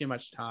off. That's too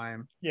much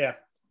time. Yeah,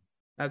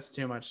 that's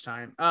too much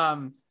time.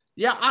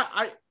 Yeah,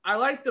 I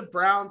like the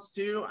Browns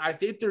too. I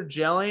think they're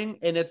gelling,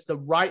 and it's the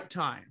right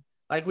time.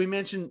 Like we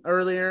mentioned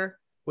earlier,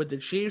 with the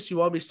Chiefs, you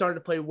want to be starting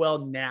to play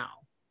well now.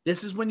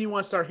 This is when you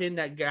want to start hitting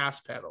that gas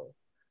pedal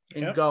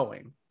and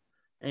going.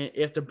 And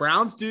if the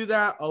Browns do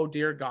that, oh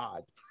dear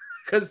God,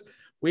 because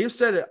we've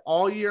said it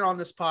all year on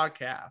this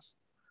podcast,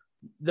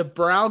 the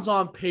Browns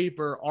on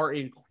paper are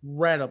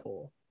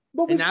incredible.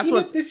 But we've seen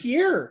it this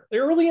year.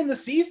 Early in the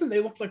season, they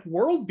looked like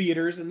world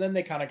beaters, and then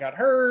they kind of got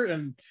hurt,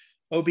 and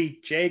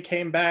OBJ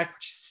came back,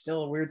 which is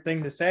still a weird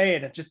thing to say,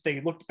 and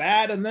they looked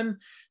bad, and then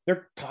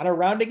they're kind of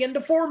rounding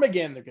into form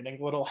again. They're getting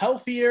a little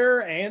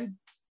healthier, and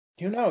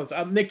who knows?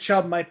 Nick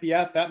Chubb might be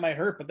out. That might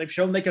hurt, but they've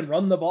shown they can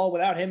run the ball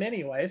without him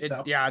anyway.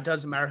 So. It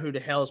doesn't matter who the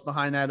hell is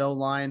behind that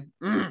O-line.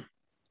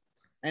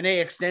 And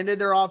they extended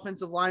their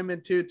offensive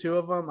linemen too, two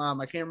of them.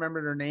 I can't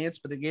remember their names,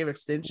 but they gave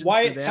extensions.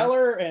 Wyatt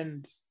Teller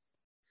and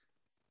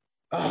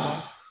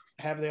I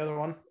have the other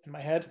one in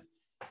my head.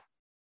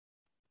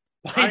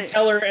 Wyatt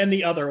Teller and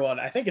the other one.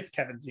 I think it's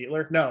Kevin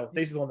Zeitler. No,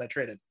 he's the one that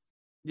traded.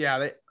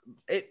 Yeah,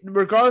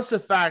 regardless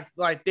of the fact,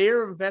 like they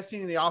are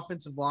investing in the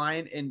offensive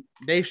line, and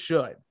they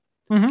should.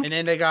 Mm-hmm. And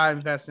then they got to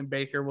invest in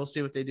Baker. We'll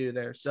see what they do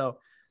there. So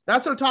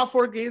that's our top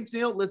 4 games,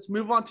 Neil. Let's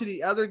move on to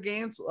the other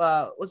games.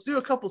 Let's do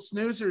a couple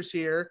snoozers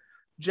here.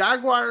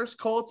 Jaguars,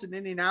 Colts, in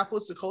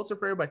Indianapolis. The Colts are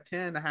favored by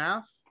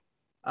 10.5.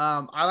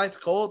 I like the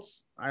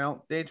Colts. I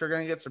don't think they're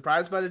going to get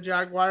surprised by the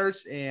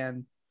Jaguars,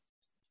 and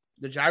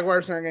the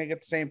Jaguars aren't going to get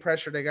the same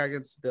pressure they got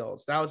against the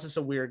Bills. That was just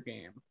a weird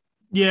game.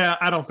 Yeah,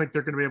 I don't think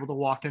they're going to be able to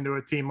walk into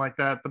a team like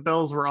that. The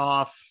Bills were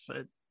off.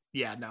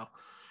 No.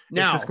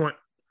 Now,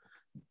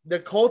 the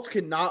Colts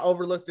cannot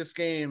overlook this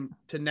game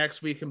to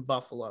next week in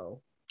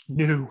Buffalo.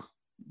 No.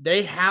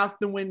 They have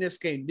to win this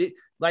game.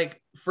 Like,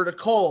 for the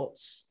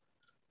Colts,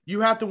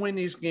 you have to win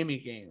these gimme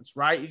games,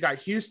 right? You got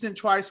Houston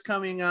twice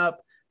coming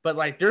up, but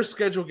like their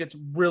schedule gets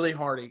really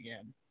hard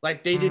again.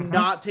 Like they did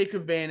not take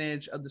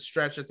advantage of the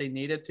stretch that they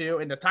needed to,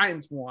 and the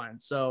Titans won.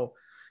 So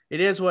it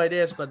is what it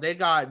is, but they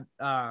got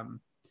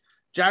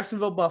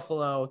Jacksonville,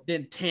 Buffalo,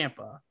 then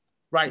Tampa,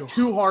 right?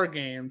 2 hard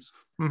games.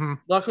 Mm-hmm.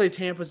 Luckily,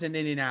 Tampa's in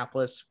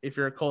Indianapolis if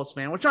you're a Colts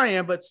fan, which I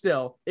am, but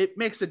still, it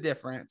makes a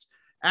difference.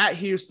 At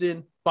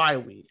Houston, bye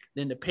week.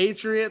 Then the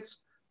Patriots,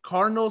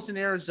 Cardinals in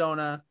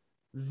Arizona,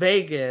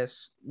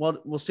 Vegas.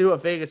 Well, we'll see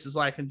what Vegas is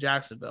like in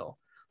Jacksonville.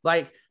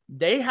 Like,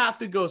 they have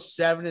to go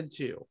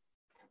 7-2.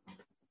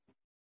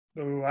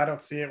 Ooh, I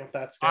don't see it with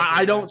that.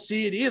 I don't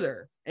see it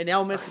either. And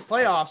they'll miss the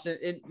playoffs.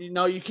 And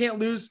you can't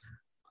lose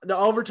the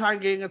overtime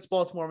game against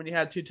Baltimore when you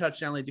had 2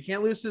 touchdown lead. You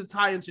can't lose to the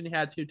Titans when you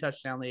had 2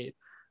 touchdown lead.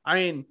 I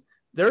mean,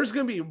 there's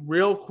going to be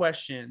real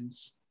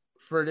questions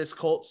for this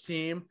Colts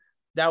team.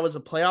 That was a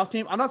playoff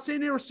team. I'm not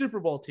saying they were a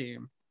Super Bowl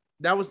team.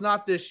 That was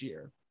not this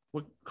year,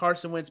 with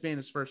Carson Wentz being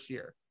his first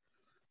year.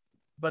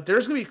 But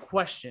there's going to be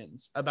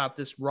questions about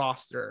this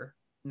roster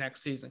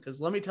next season. Because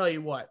let me tell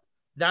you what,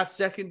 that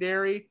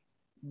secondary,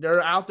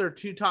 they're out there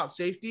 2 top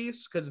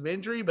safeties because of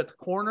injury, but the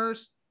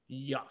corners,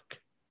 yuck.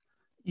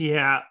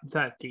 Yeah,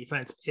 that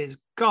defense is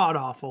god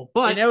awful.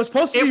 But it was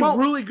supposed to be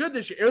really good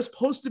this year. It was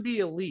supposed to be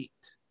elite.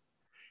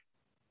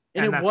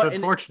 And that's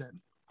unfortunate.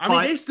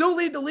 They still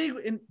lead the league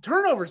in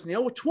turnovers,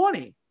 Neil, with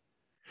 20.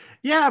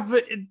 Yeah,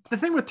 but the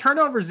thing with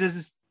turnovers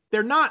is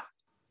they're not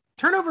 –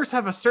 turnovers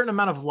have a certain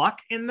amount of luck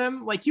in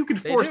them. Like, you can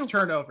force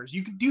turnovers.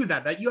 You can do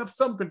that you have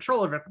some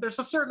control of it, but there's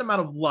a certain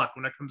amount of luck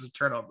when it comes to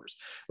turnovers.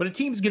 When a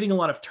team's getting a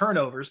lot of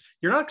turnovers,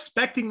 you're not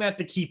expecting that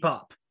to keep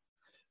up.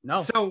 No.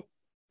 So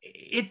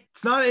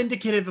it's not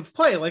indicative of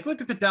play. Like,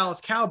 look at the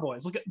Dallas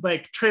Cowboys. Look at,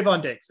 like,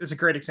 Trayvon Diggs is a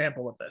great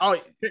example of this.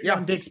 Oh, yeah.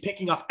 Trayvon Diggs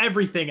picking off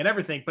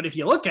everything. But if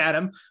you look at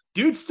him,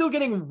 dude's still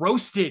getting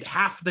roasted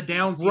half the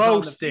downs he's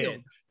on the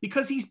field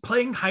because he's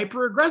playing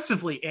hyper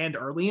aggressively. And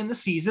early in the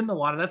season, a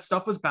lot of that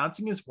stuff was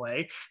bouncing his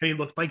way, and he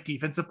looked like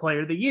Defensive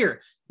Player of the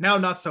Year. Now,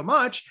 not so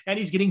much, and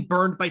he's getting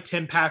burned by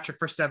Tim Patrick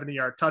for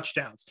 70-yard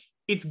touchdowns.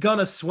 It's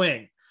gonna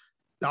swing.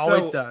 It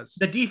always does.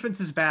 The defense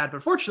is bad,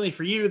 but fortunately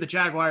for you, the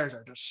Jaguars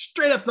are just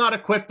straight up not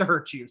equipped to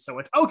hurt you, so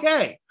it's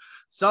okay.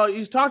 So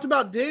you talked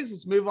about Diggs.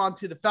 Let's move on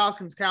to the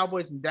Falcons,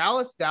 Cowboys, and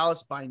Dallas.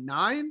 Dallas by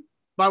 9.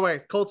 By the way,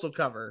 Colts will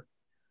cover.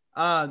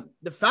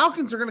 The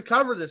Falcons are going to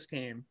cover this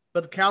game,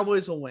 but the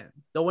Cowboys will win.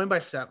 They'll win by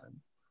 7.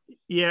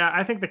 Yeah,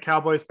 I think the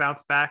Cowboys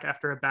bounce back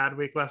after a bad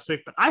week last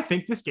week, but I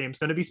think this game's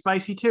going to be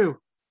spicy too.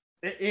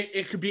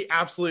 It could be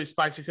absolutely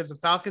spicy because the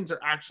Falcons are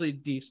actually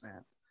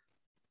decent.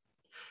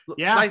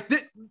 Yeah, like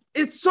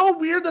it's so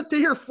weird that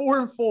they are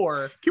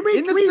 4-4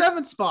 in the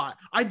 7th spot.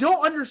 I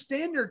don't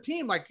understand their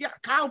team. Like, yeah,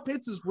 Kyle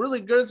Pitts is really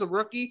good as a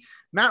rookie.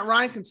 Matt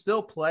Ryan can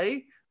still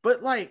play,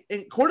 but like,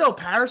 and Cordell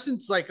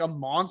Patterson's like a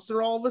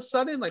monster all of a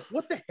sudden. Like,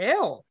 what the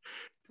hell?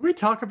 Can we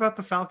talk about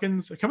the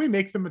Falcons? Can we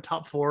make them a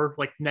top 4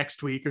 like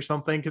next week or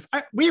something? Because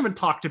we haven't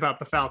talked about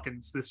the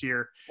Falcons this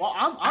year. Well,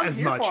 I'm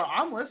here for it.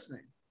 I'm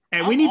listening.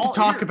 And we need to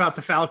talk about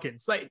the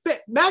Falcons. Like,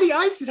 Matty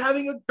Ice is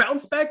having a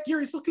bounce back year.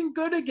 He's looking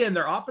good again.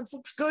 Their offense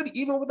looks good,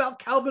 even without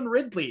Calvin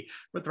Ridley,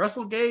 with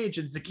Russell Gage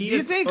and Zacchaeus. Do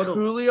you think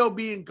Julio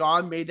being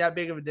gone made that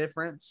big of a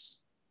difference?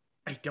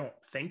 I don't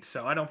think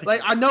so. I don't think. Like,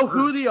 I know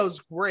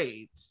Julio's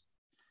great,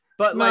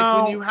 but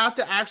like when you have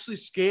to actually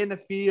scan the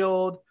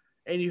field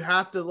and you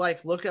have to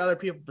like look at other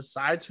people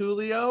besides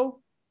Julio.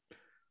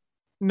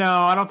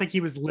 No, I don't think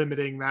he was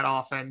limiting that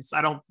offense.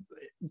 I don't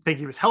think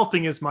he was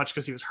helping as much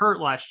because he was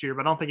hurt last year,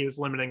 but I don't think he was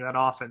limiting that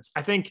offense.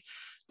 I think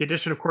the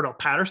addition of Cordell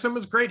Patterson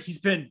was great. He's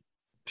been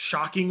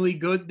shockingly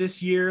good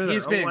this year.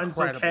 He's been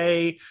incredible.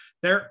 Okay.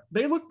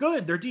 They look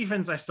good. Their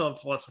defense, I still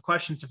have lots of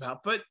questions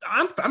about, but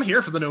I'm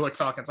here for the New Look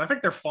Falcons. I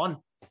think they're fun.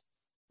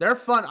 They're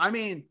fun. I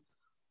mean,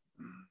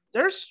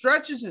 their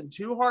stretch isn't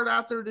too hard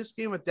after this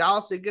game with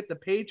Dallas. They get the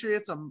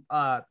Patriots on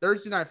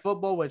Thursday Night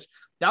Football, which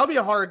that'll be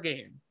a hard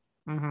game.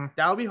 Mm-hmm.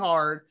 That'll be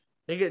hard.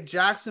 They get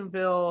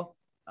Jacksonville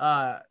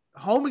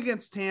home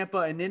against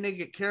Tampa, and then they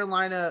get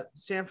Carolina,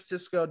 San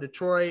Francisco,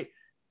 Detroit,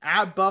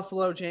 at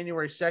Buffalo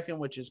January 2nd,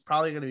 which is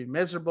probably going to be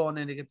miserable, and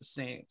then they get the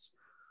Saints.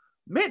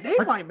 Man, they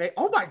might make –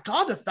 oh, my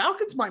God, the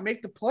Falcons might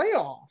make the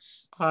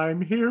playoffs.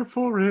 I'm here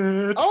for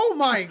it. Oh,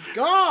 my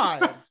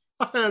God.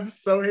 I am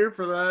so here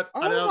for that.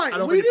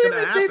 We didn't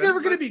even think they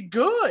were going to be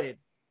good.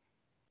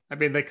 I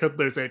mean, they could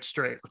lose 8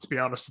 straight. Let's be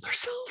honest with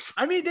ourselves.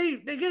 I mean,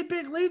 they get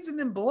big leads and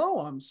then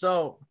blow them.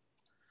 So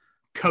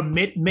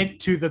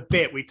commitment to the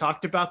bit. We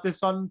talked about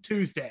this on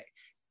Tuesday.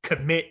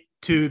 Commit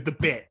to the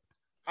bit.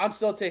 I'm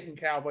still taking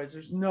Cowboys.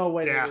 There's no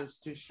way they lose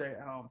 2 straight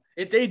at home.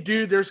 If they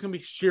do, there's going to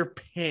be sheer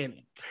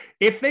panic.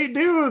 If they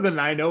do, then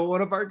I know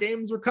one of our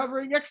games we're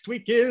covering next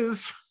week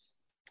is.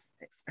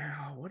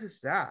 Oh, what is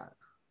that?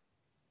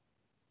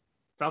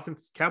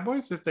 Falcons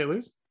Cowboys if they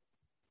lose.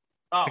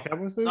 Oh, the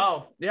Cowboys lose?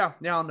 Oh, yeah.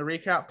 Yeah, on the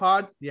recap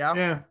pod.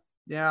 Yeah.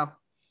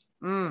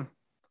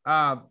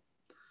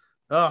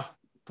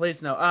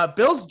 Please no.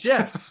 Bills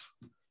Jets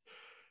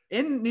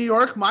in New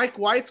York. Mike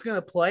White's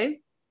gonna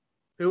play.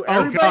 Who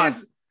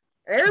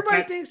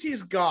everybody thinks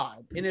he's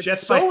God, and it's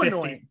Jets so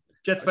annoying.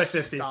 Jets by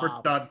 50.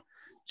 We're done.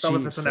 Done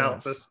with this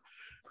analysis.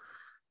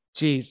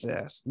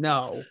 Jesus,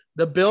 no.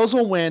 The Bills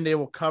will win. They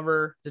will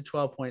cover the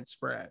 12-point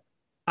spread.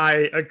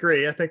 I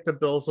agree. I think the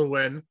Bills will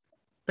win.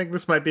 I think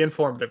this might be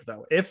informative,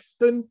 though. If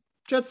the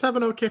Jets have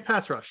an okay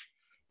pass rush,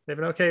 they have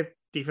an okay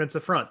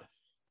defensive front.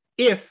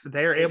 If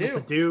they're able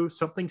to do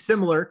something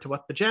similar to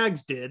what the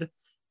Jags did,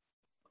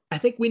 I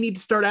think we need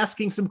to start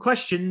asking some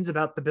questions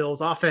about the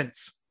Bills'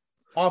 offense.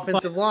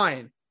 Offensive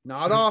line,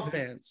 not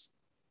offense.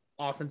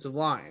 Offensive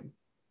line.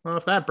 Well,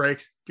 if that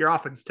breaks, your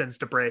offense tends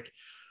to break.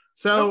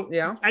 So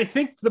I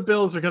think the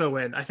Bills are going to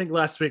win. I think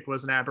last week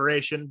was an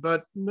aberration,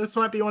 but this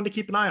might be one to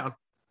keep an eye on.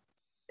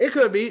 It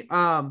could be.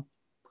 Oh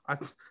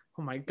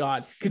my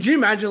God. Could you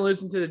imagine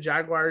losing to the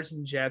Jaguars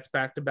and Jets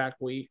back-to-back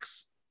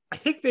weeks? I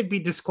think they'd be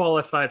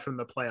disqualified from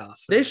the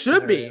playoffs. They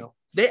should be.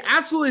 They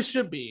absolutely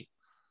should be.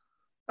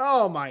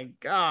 Oh my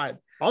God.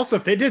 Also,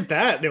 if they did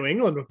that, New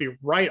England would be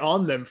right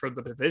on them for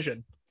the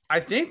division. I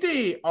think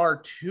they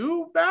are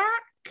 2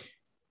 back.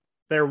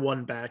 They're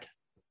 1 back.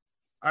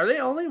 Are they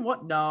only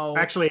 1? No.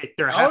 Actually,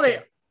 they're half.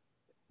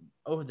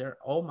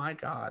 Oh my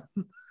God.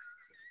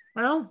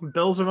 Well, the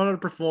Bills have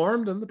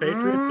underperformed, and the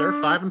Patriots are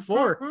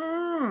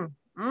 5-4.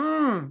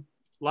 A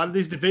lot of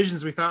these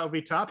divisions we thought would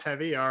be top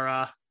heavy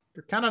are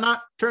they're kind of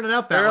not turning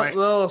out that way. They're a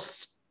little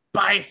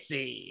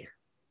spicy.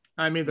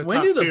 I mean, the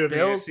top 2 of the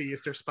AFC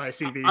East are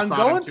spicy. I'm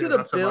going to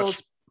the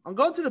Bills. I'm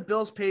going to the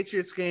Bills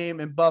Patriots game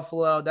in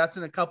Buffalo. That's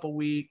in a couple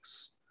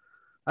weeks.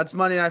 That's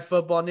Monday Night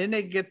Football, and then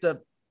they get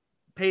the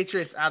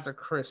Patriots after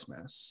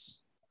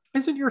Christmas.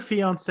 Isn't your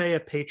fiance a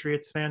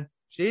Patriots fan?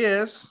 She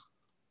is.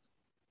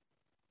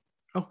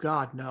 Oh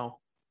God, no.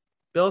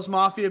 Bills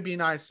Mafia, be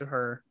nice to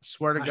her. I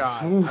swear to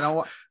God.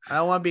 I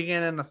don't want to be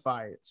getting into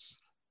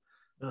fights.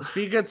 Let's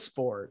be good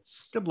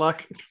sports. Good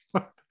luck.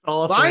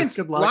 Lions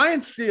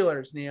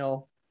Steelers,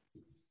 Neil.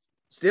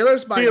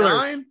 Steelers by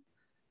 9.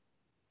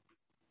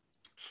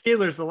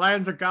 Steelers, the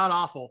Lions are god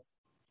awful.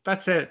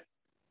 That's it.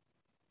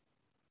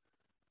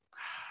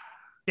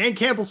 Dan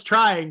Campbell's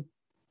trying.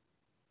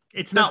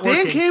 It's not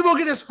working. Dan Campbell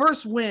get his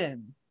first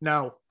win?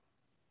 No.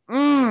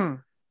 God,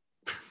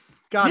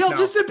 Neil,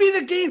 this would be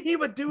the game he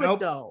would do it,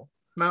 though.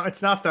 No,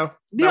 it's not, though.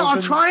 Neil,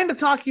 I'm trying to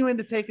talk you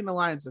into taking the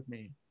Lions with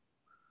me.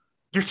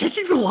 You're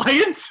taking the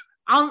Lions?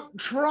 I'm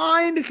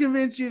trying to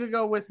convince you to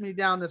go with me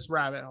down this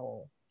rabbit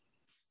hole.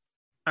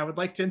 I would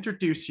like to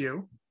introduce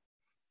you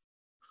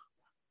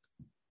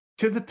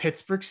to the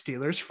Pittsburgh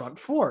Steelers front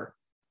 4.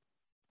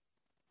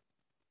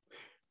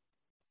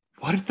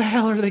 What the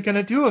hell are they going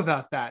to do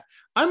about that?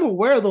 I'm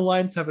aware the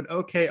Lions have an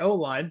okay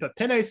O-line, but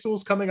Penei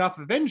Sewell's coming off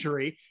of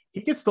injury.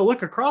 He gets to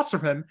look across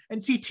from him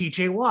and see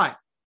TJ Watt.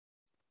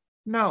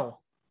 No.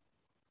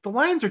 The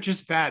Lions are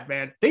just bad,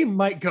 man. They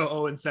might go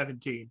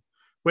 0-17,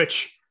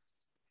 which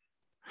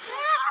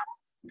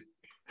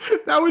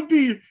that would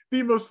be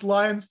the most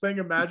Lions thing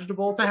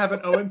imaginable, to have an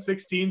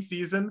 0-16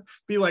 season.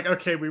 Be like,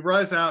 okay, we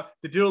rise out,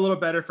 they do a little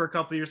better for a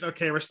couple of years.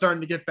 Okay, we're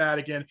starting to get bad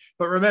again.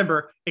 But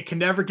remember, it can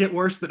never get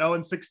worse than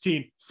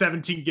 0-16.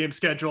 17-game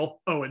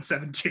schedule,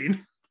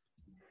 0-17.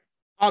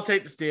 I'll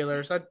take the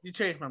Steelers. You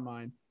changed my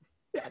mind.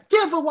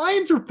 Yeah, the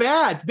Lions are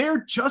bad.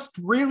 They're just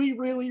really,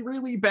 really,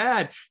 really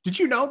bad. Did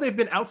you know they've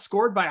been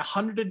outscored by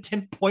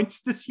 110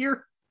 points this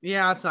year?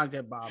 Yeah, that's not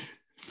good, Bob.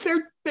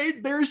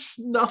 There's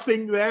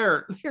nothing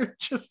there. They're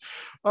just,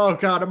 oh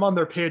God, I'm on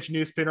their page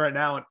newsspin right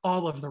now and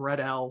all of the red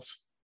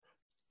L's.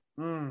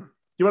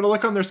 You You want to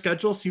look on their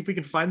schedule, see if we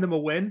can find them a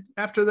win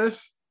after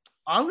this?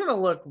 I'm gonna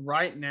look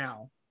right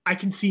now. I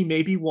can see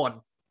maybe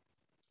one.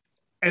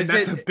 And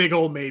that's a big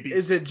old maybe.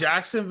 Is it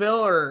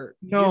Jacksonville or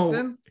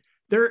Houston?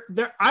 They're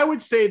I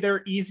would say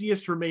their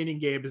easiest remaining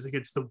game is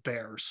against the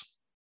Bears.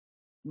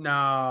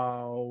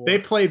 No. They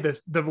play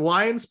this. The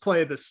Lions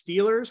play the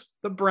Steelers,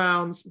 the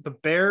Browns, the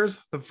Bears,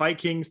 the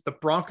Vikings, the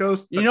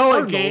Broncos. You know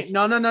what game?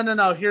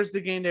 No. Here's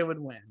the game they would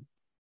win.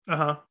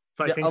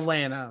 Vikings.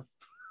 Atlanta.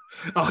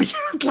 Oh yeah,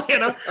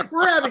 Atlanta.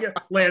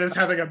 Atlanta's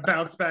having a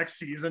bounce back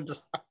season,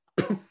 just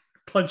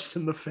punched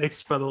in the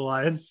face by the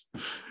Lions.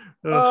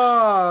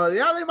 Oh,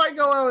 yeah, they might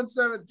go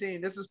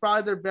 0-17. This is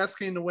probably their best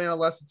game to win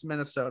unless it's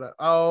Minnesota.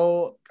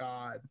 Oh,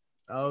 God.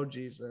 Oh,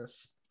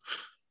 Jesus.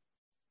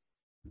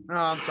 Oh,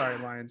 I'm sorry,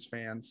 Lions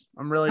fans.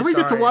 I'm really sorry.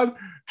 We get to one.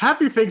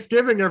 Happy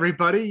Thanksgiving,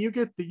 everybody. You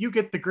get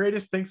the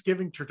greatest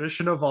Thanksgiving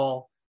tradition of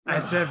all,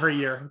 as every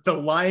year. The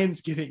Lions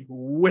getting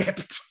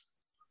whipped.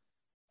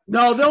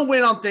 No, they'll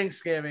win on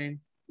Thanksgiving.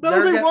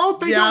 No, they won't.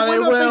 They don't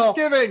win on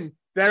Thanksgiving.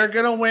 They're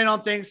going to win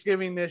on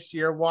Thanksgiving this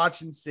year.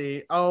 Watch and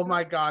see. Oh,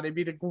 my God. It'd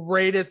be the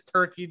greatest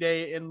turkey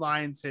day in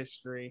Lions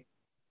history.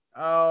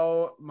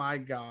 Oh, my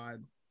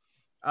God.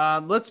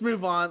 Let's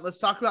move on. Let's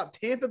talk about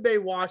Tampa Bay,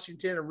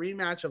 Washington, a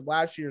rematch of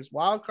last year's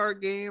wild card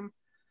game.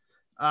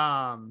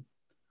 I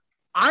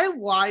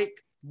like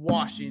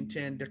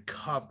Washington to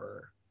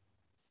cover.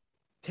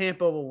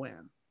 Tampa will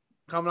win.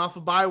 Coming off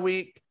a bye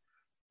week,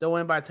 they'll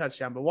win by a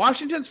touchdown. But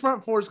Washington's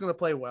front four is going to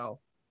play well.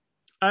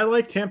 I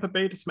like Tampa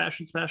Bay to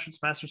smash.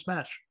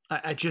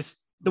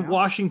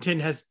 Washington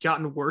has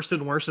gotten worse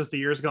and worse as the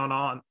year's gone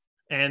on.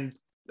 And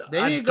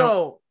they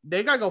got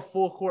to go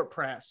full court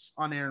press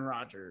on Aaron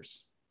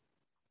Rodgers.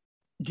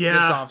 Yeah.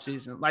 This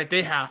offseason. Like,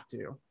 they have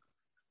to.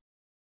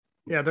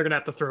 Yeah, they're going to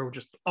have to throw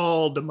just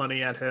all the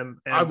money at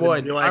him. And I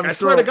would. I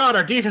swear to God,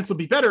 our defense will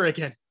be better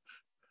again.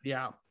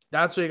 Yeah,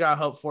 that's what you got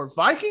to hope for.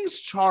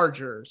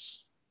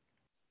 Vikings-Chargers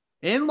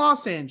in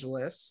Los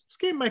Angeles. This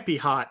game might be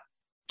hot.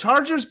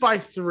 Chargers by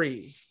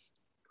 3.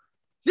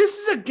 This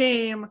is a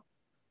game.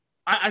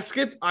 I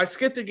skipped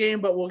the game,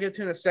 but we'll get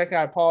to in a second.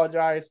 I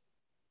apologize.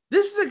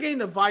 This is a game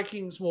the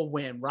Vikings will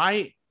win,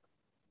 right?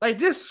 Like,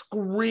 this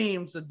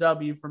screams a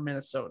W for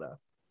Minnesota.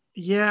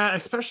 Yeah,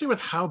 especially with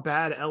how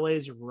bad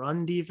LA's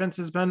run defense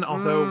has been.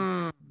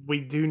 Although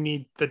we do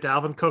need the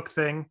Dalvin Cook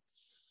thing.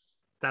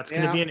 That's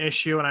going to be an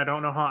issue, and I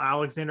don't know how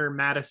Alexander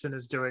Madison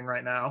is doing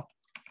right now.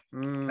 I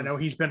know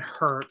he's been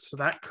hurt, so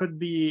that could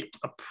be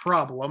a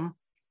problem.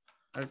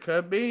 It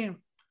could be.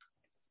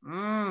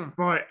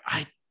 Boy,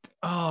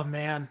 oh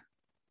man.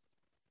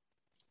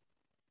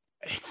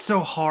 It's so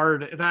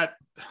hard.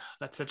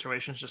 That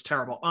situation is just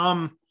terrible.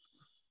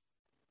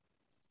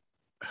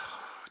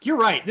 You're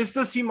right. This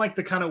does seem like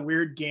the kind of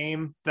weird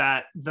game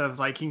that the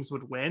Vikings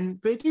would win.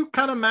 They do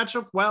kind of match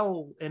up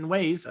well in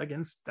ways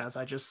against, as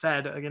I just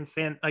said, against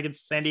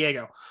San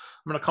Diego.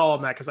 I'm going to call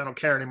them that because I don't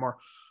care anymore.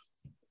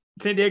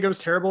 San Diego's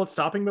terrible at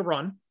stopping the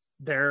run.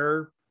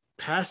 Their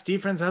pass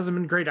defense hasn't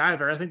been great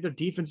either. I think their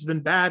defense has been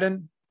bad.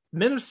 And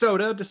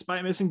Minnesota,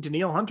 despite missing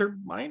Danielle Hunter,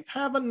 might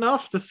have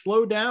enough to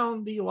slow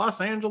down the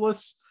Los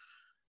Angeles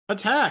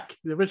attack,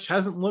 which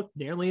hasn't looked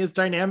nearly as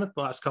dynamic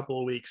the last couple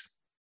of weeks.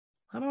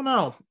 I don't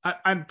know.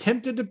 I'm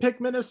tempted to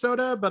pick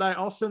Minnesota, but I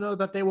also know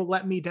that they will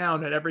let me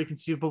down at every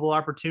conceivable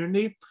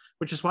opportunity,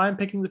 which is why I'm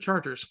picking the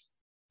Chargers.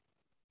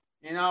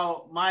 You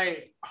know,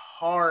 my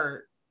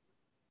heart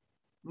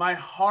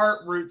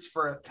roots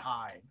for a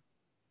tie.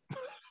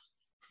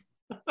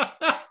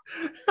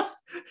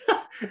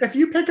 If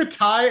you pick a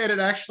tie and it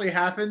actually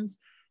happens,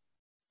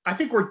 I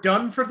think we're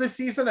done for this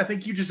season. I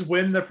think you just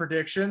win the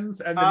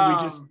predictions and then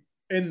we just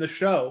end the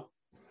show.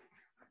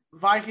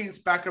 Vikings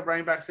backup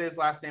running back, say his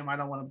last name. I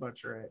don't want to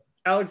butcher it.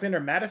 Alexander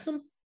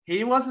Madison?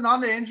 He wasn't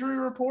on the injury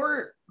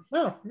report.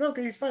 Oh,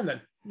 okay, he's fine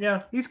then.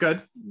 Yeah, he's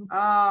good.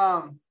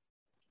 No,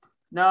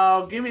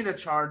 give me the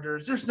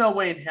Chargers. There's no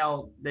way in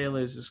hell they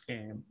lose this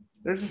game.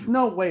 There's just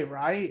no way,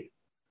 right?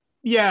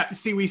 Yeah,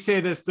 see, we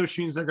say this, those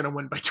means they're going to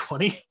win by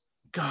 20.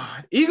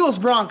 God. Eagles,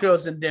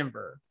 Broncos in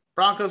Denver.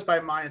 Broncos by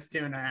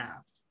 -2.5.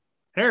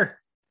 Here.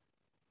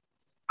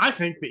 I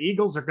think the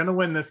Eagles are going to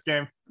win this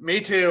game. Me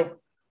too.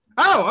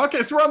 Oh,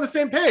 okay, so we're on the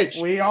same page.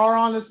 We are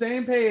on the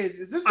same page.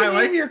 Is this the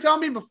game you were telling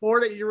me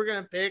before that you were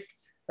going to pick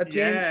a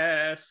team?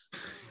 Yes.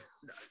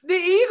 The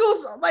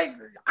Eagles,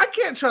 I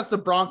can't trust the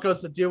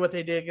Broncos to do what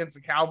they did against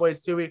the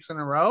Cowboys 2 weeks in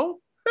a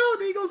row. No,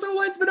 the Eagles'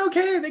 O-line's been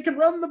okay. They can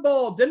run the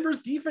ball.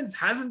 Denver's defense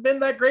hasn't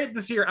been that great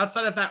this year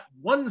outside of that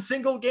one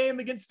single game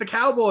against the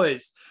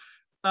Cowboys.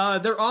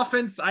 Their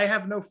offense, I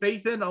have no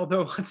faith in,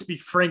 although let's be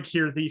frank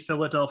here, the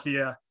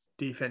Philadelphia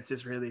defense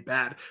is really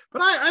bad.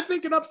 But I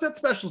think an upset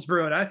special's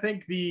brewing. I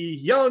think the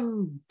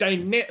young. Do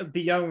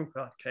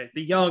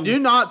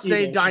not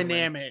say Eagles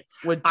dynamic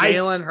with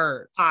Jalen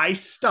Hurts. I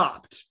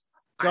stopped.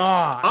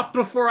 God. I stopped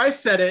before I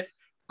said it.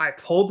 I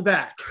pulled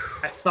back.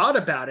 I thought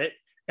about it,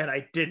 and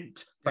I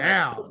didn't. But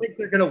I still think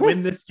they're going to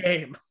win this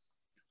game.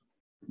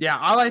 Yeah,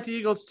 I like the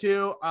Eagles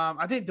too.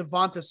 I think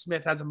Devonta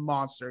Smith has a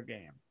monster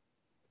game.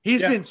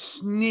 He's been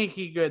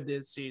sneaky good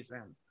this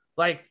season.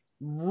 Like,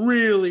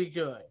 really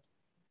good.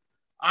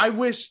 I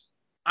wish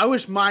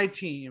my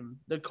team,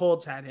 the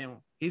Colts, had him.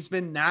 He's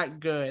been that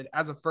good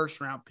as a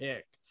first-round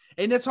pick.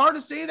 And it's hard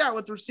to say that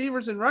with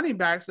receivers and running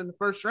backs in the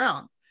first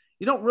round.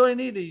 You don't really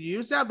need to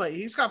use that, but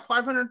he's got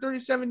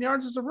 537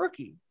 yards as a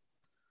rookie.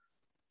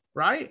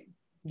 Right?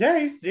 Yeah,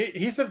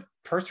 he's a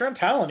first-round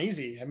talent,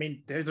 easy. I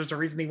mean, there's a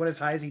reason he went as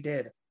high as he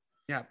did.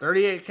 Yeah,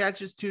 38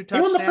 catches, 2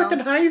 touchdowns. He won the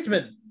freaking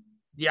Heisman.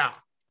 Yeah,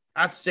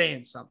 that's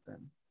saying something.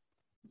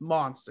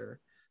 Monster.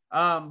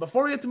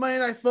 Before we get to Monday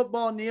Night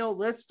Football, Neil,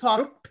 let's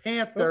talk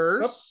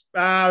Panthers.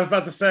 I was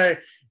about to say,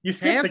 you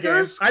skipped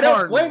Panthers, the game. I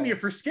don't blame Cardinals. you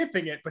for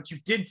skipping it, but you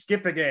did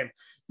skip a game.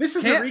 This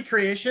is a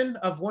recreation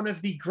of one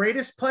of the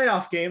greatest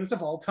playoff games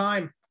of all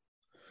time.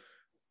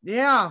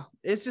 Yeah,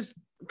 it's just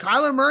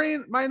Kyler Murray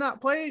might not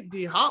play,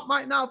 D-Hop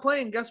might not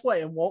play, and guess what?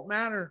 It won't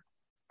matter.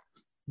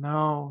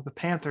 No, the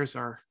Panthers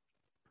are.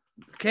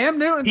 Cam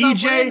Newton's not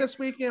playing this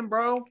weekend,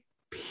 bro.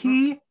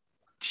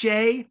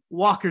 PJ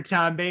Walker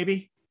time,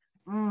 baby.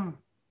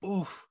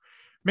 Oof.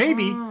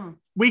 Maybe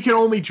we can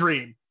only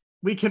dream.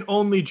 We can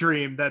only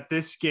dream that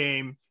this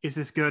game is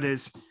as good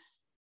as.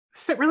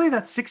 Is that really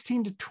that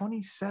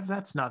 16-27?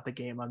 That's not the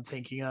game I'm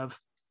thinking of.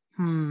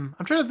 I'm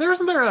trying to. There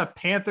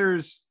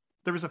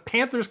was a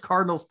Panthers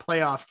Cardinals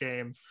playoff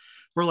game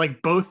where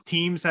like both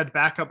teams had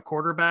backup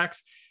quarterbacks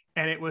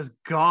and it was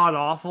god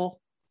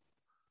awful.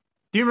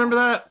 Do you remember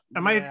that?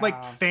 Am I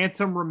like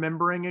phantom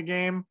remembering a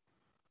game?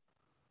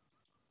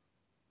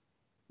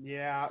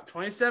 Yeah,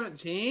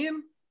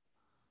 2017.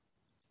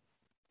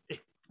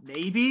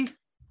 Maybe.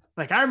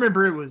 Like I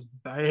remember it was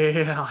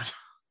bad.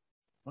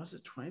 Was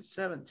it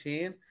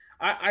 2017?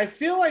 I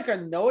feel like I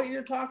know what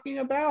you're talking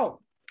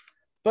about.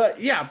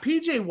 But yeah,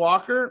 PJ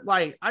Walker,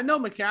 like I know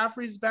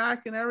McCaffrey's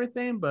back and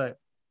everything, but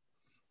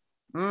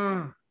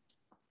I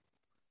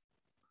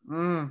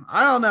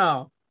don't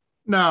know.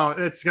 No,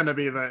 it's gonna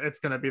be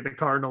the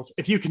Cardinals.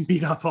 If you can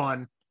beat up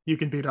on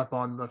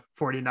the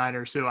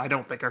 49ers, who I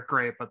don't think are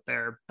great, but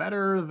they're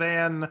better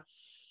than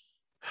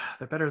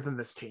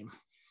this team.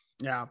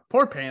 Yeah,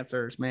 poor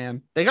Panthers,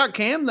 man. They got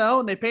Cam though,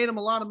 and they paid him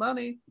a lot of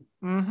money.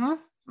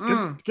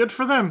 Good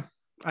for them.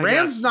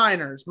 Rams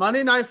Niners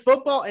Monday Night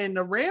Football, and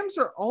the Rams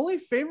are only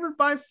favored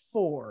by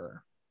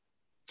 4.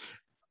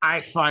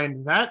 I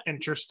find that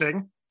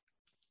interesting.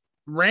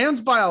 Rams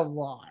by a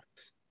lot.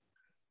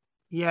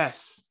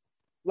 Yes,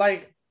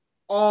 like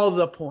all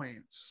the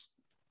points.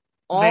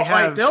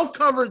 They'll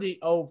cover the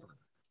over.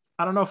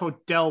 I don't know if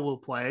Odell will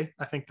play.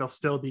 I think they'll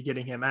still be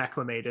getting him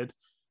acclimated,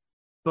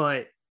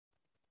 but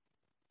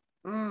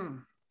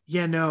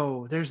yeah,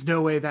 no, there's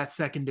no way that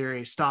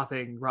secondary is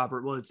stopping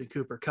Robert Woods and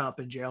Cooper Kupp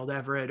and Gerald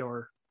Everett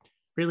or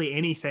really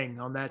anything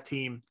on that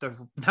team. The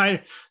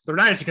Niners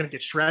are going to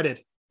get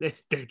shredded.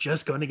 They're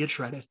just going to get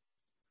shredded.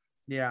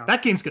 Yeah.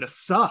 That game's going to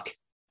suck.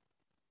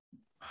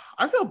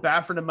 I feel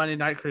bad for the Monday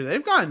Night Crew. They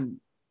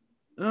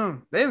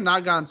have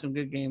not gotten some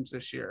good games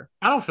this year.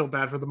 I don't feel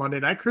bad for the Monday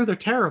Night Crew. They're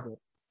terrible.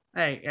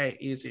 Hey,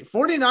 easy.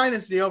 49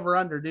 is the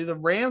over-under. Do the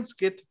Rams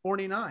get to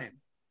 49?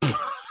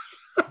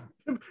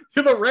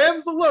 To the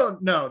Rams alone?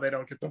 No, they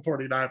don't get to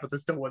 49, but they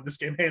still win this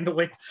game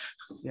handily.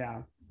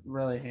 Yeah,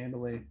 really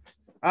handily.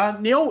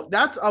 Neil,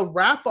 that's a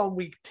wrap on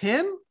week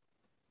 10.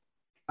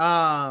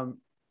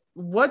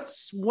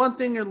 What's one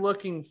thing you're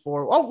looking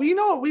for? Oh, you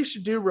know what we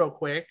should do real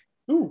quick?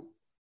 Ooh.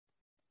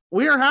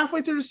 We are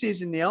halfway through the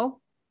season,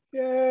 Neil.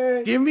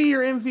 Yay. Give me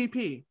your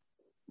MVP.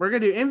 We're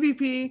going to do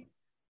MVP,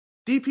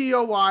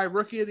 DPOY,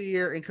 Rookie of the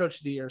Year, and Coach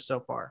of the Year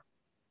so far.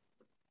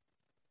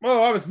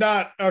 Oh, I was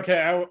not.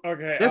 Okay.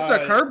 Okay. This is a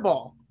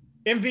curveball.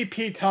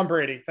 MVP, Tom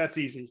Brady. That's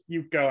easy.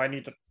 You go. I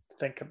need to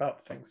think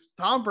about things.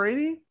 Tom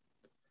Brady?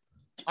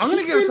 I'm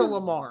going to give it to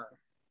Lamar.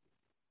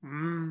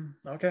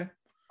 Okay.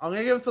 I'm going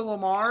to give it to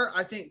Lamar.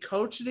 I think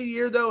Coach of the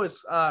Year, though,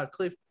 is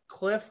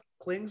Cliff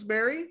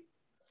Kingsbury.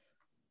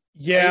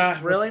 Yeah.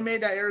 He's really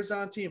made that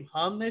Arizona team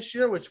hum this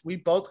year, which we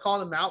both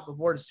called him out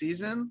before the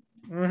season.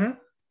 They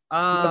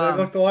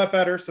looked a lot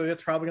better, so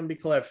it's probably going to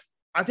be Cliff.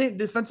 I think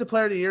Defensive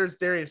Player of the Year is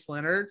Darius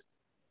Leonard.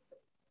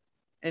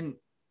 And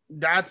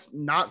that's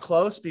not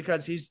close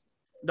because he's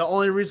the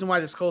only reason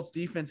why this Colts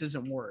defense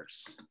isn't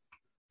worse.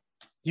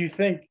 You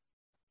think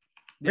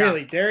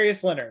really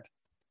Darius Leonard?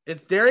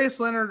 It's Darius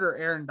Leonard or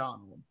Aaron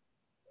Donald.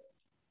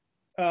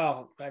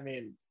 Oh, I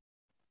mean,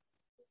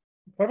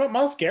 what about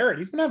Myles Garrett?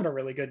 He's been having a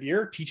really good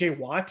year. TJ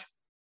Watt.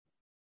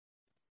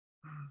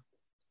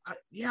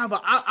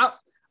 But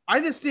I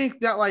just think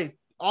that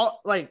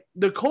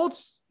the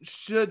Colts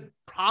should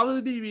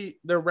probably be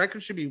their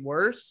record should be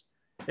worse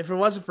if it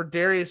wasn't for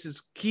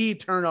Darius's key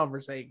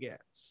turnovers that he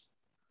gets.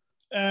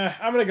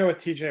 I'm going to go with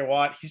TJ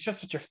Watt. He's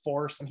just such a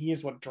force, and he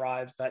is what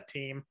drives that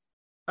team.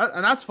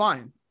 And that's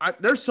fine.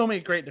 There's so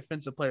many great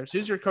defensive players.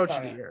 Who's your Coach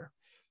of the Year?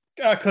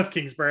 Cliff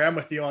Kingsbury. I'm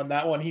with you on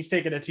that one. He's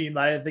taken a team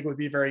that I didn't think would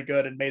be very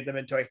good and made them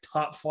into a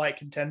top flight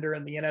contender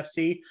in the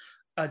NFC.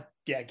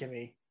 Give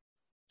me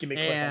Cliff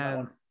on that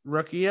one.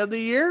 Rookie of the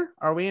Year?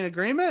 Are we in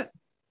agreement?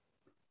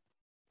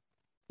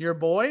 Your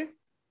boy?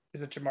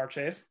 Is it Jamar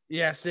Chase?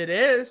 Yes, it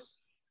is.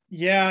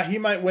 Yeah, he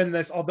might win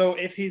this. Although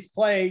if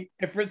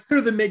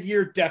through the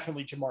mid-year,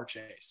 definitely Jamar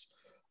Chase.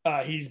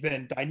 He's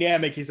been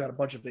dynamic. He's had a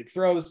bunch of big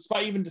throws,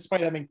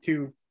 despite having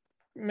 2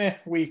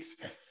 weeks.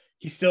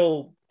 He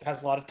still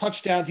has a lot of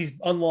touchdowns. He's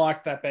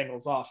unlocked that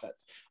Bengals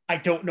offense. I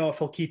don't know if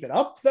he'll keep it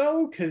up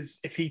though, because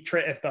if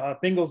the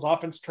Bengals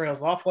offense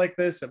trails off like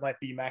this, it might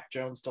be Mac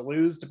Jones to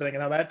lose, depending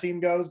on how that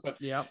team goes. But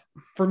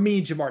for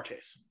me, Ja'Marr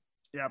Chase.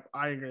 Yep,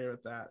 I agree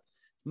with that.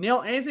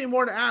 Neil, anything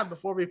more to add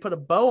before we put a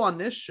bow on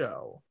this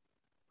show?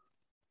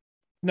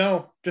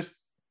 No, just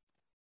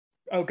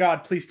oh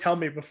God, please tell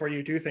me before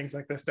you do things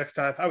like this next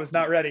time. I was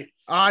not ready.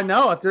 I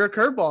know, I threw a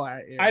curveball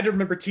at you. I had to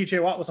remember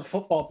TJ Watt was a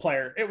football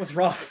player. It was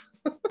rough.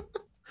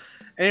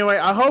 Anyway,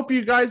 I hope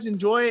you guys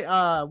enjoy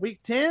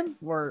week 10.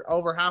 We're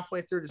over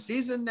halfway through the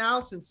season now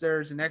since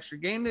there's an extra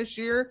game this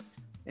year.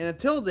 And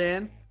until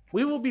then,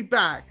 we will be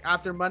back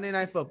after Monday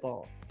Night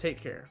Football.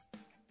 Take care.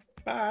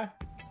 Bye.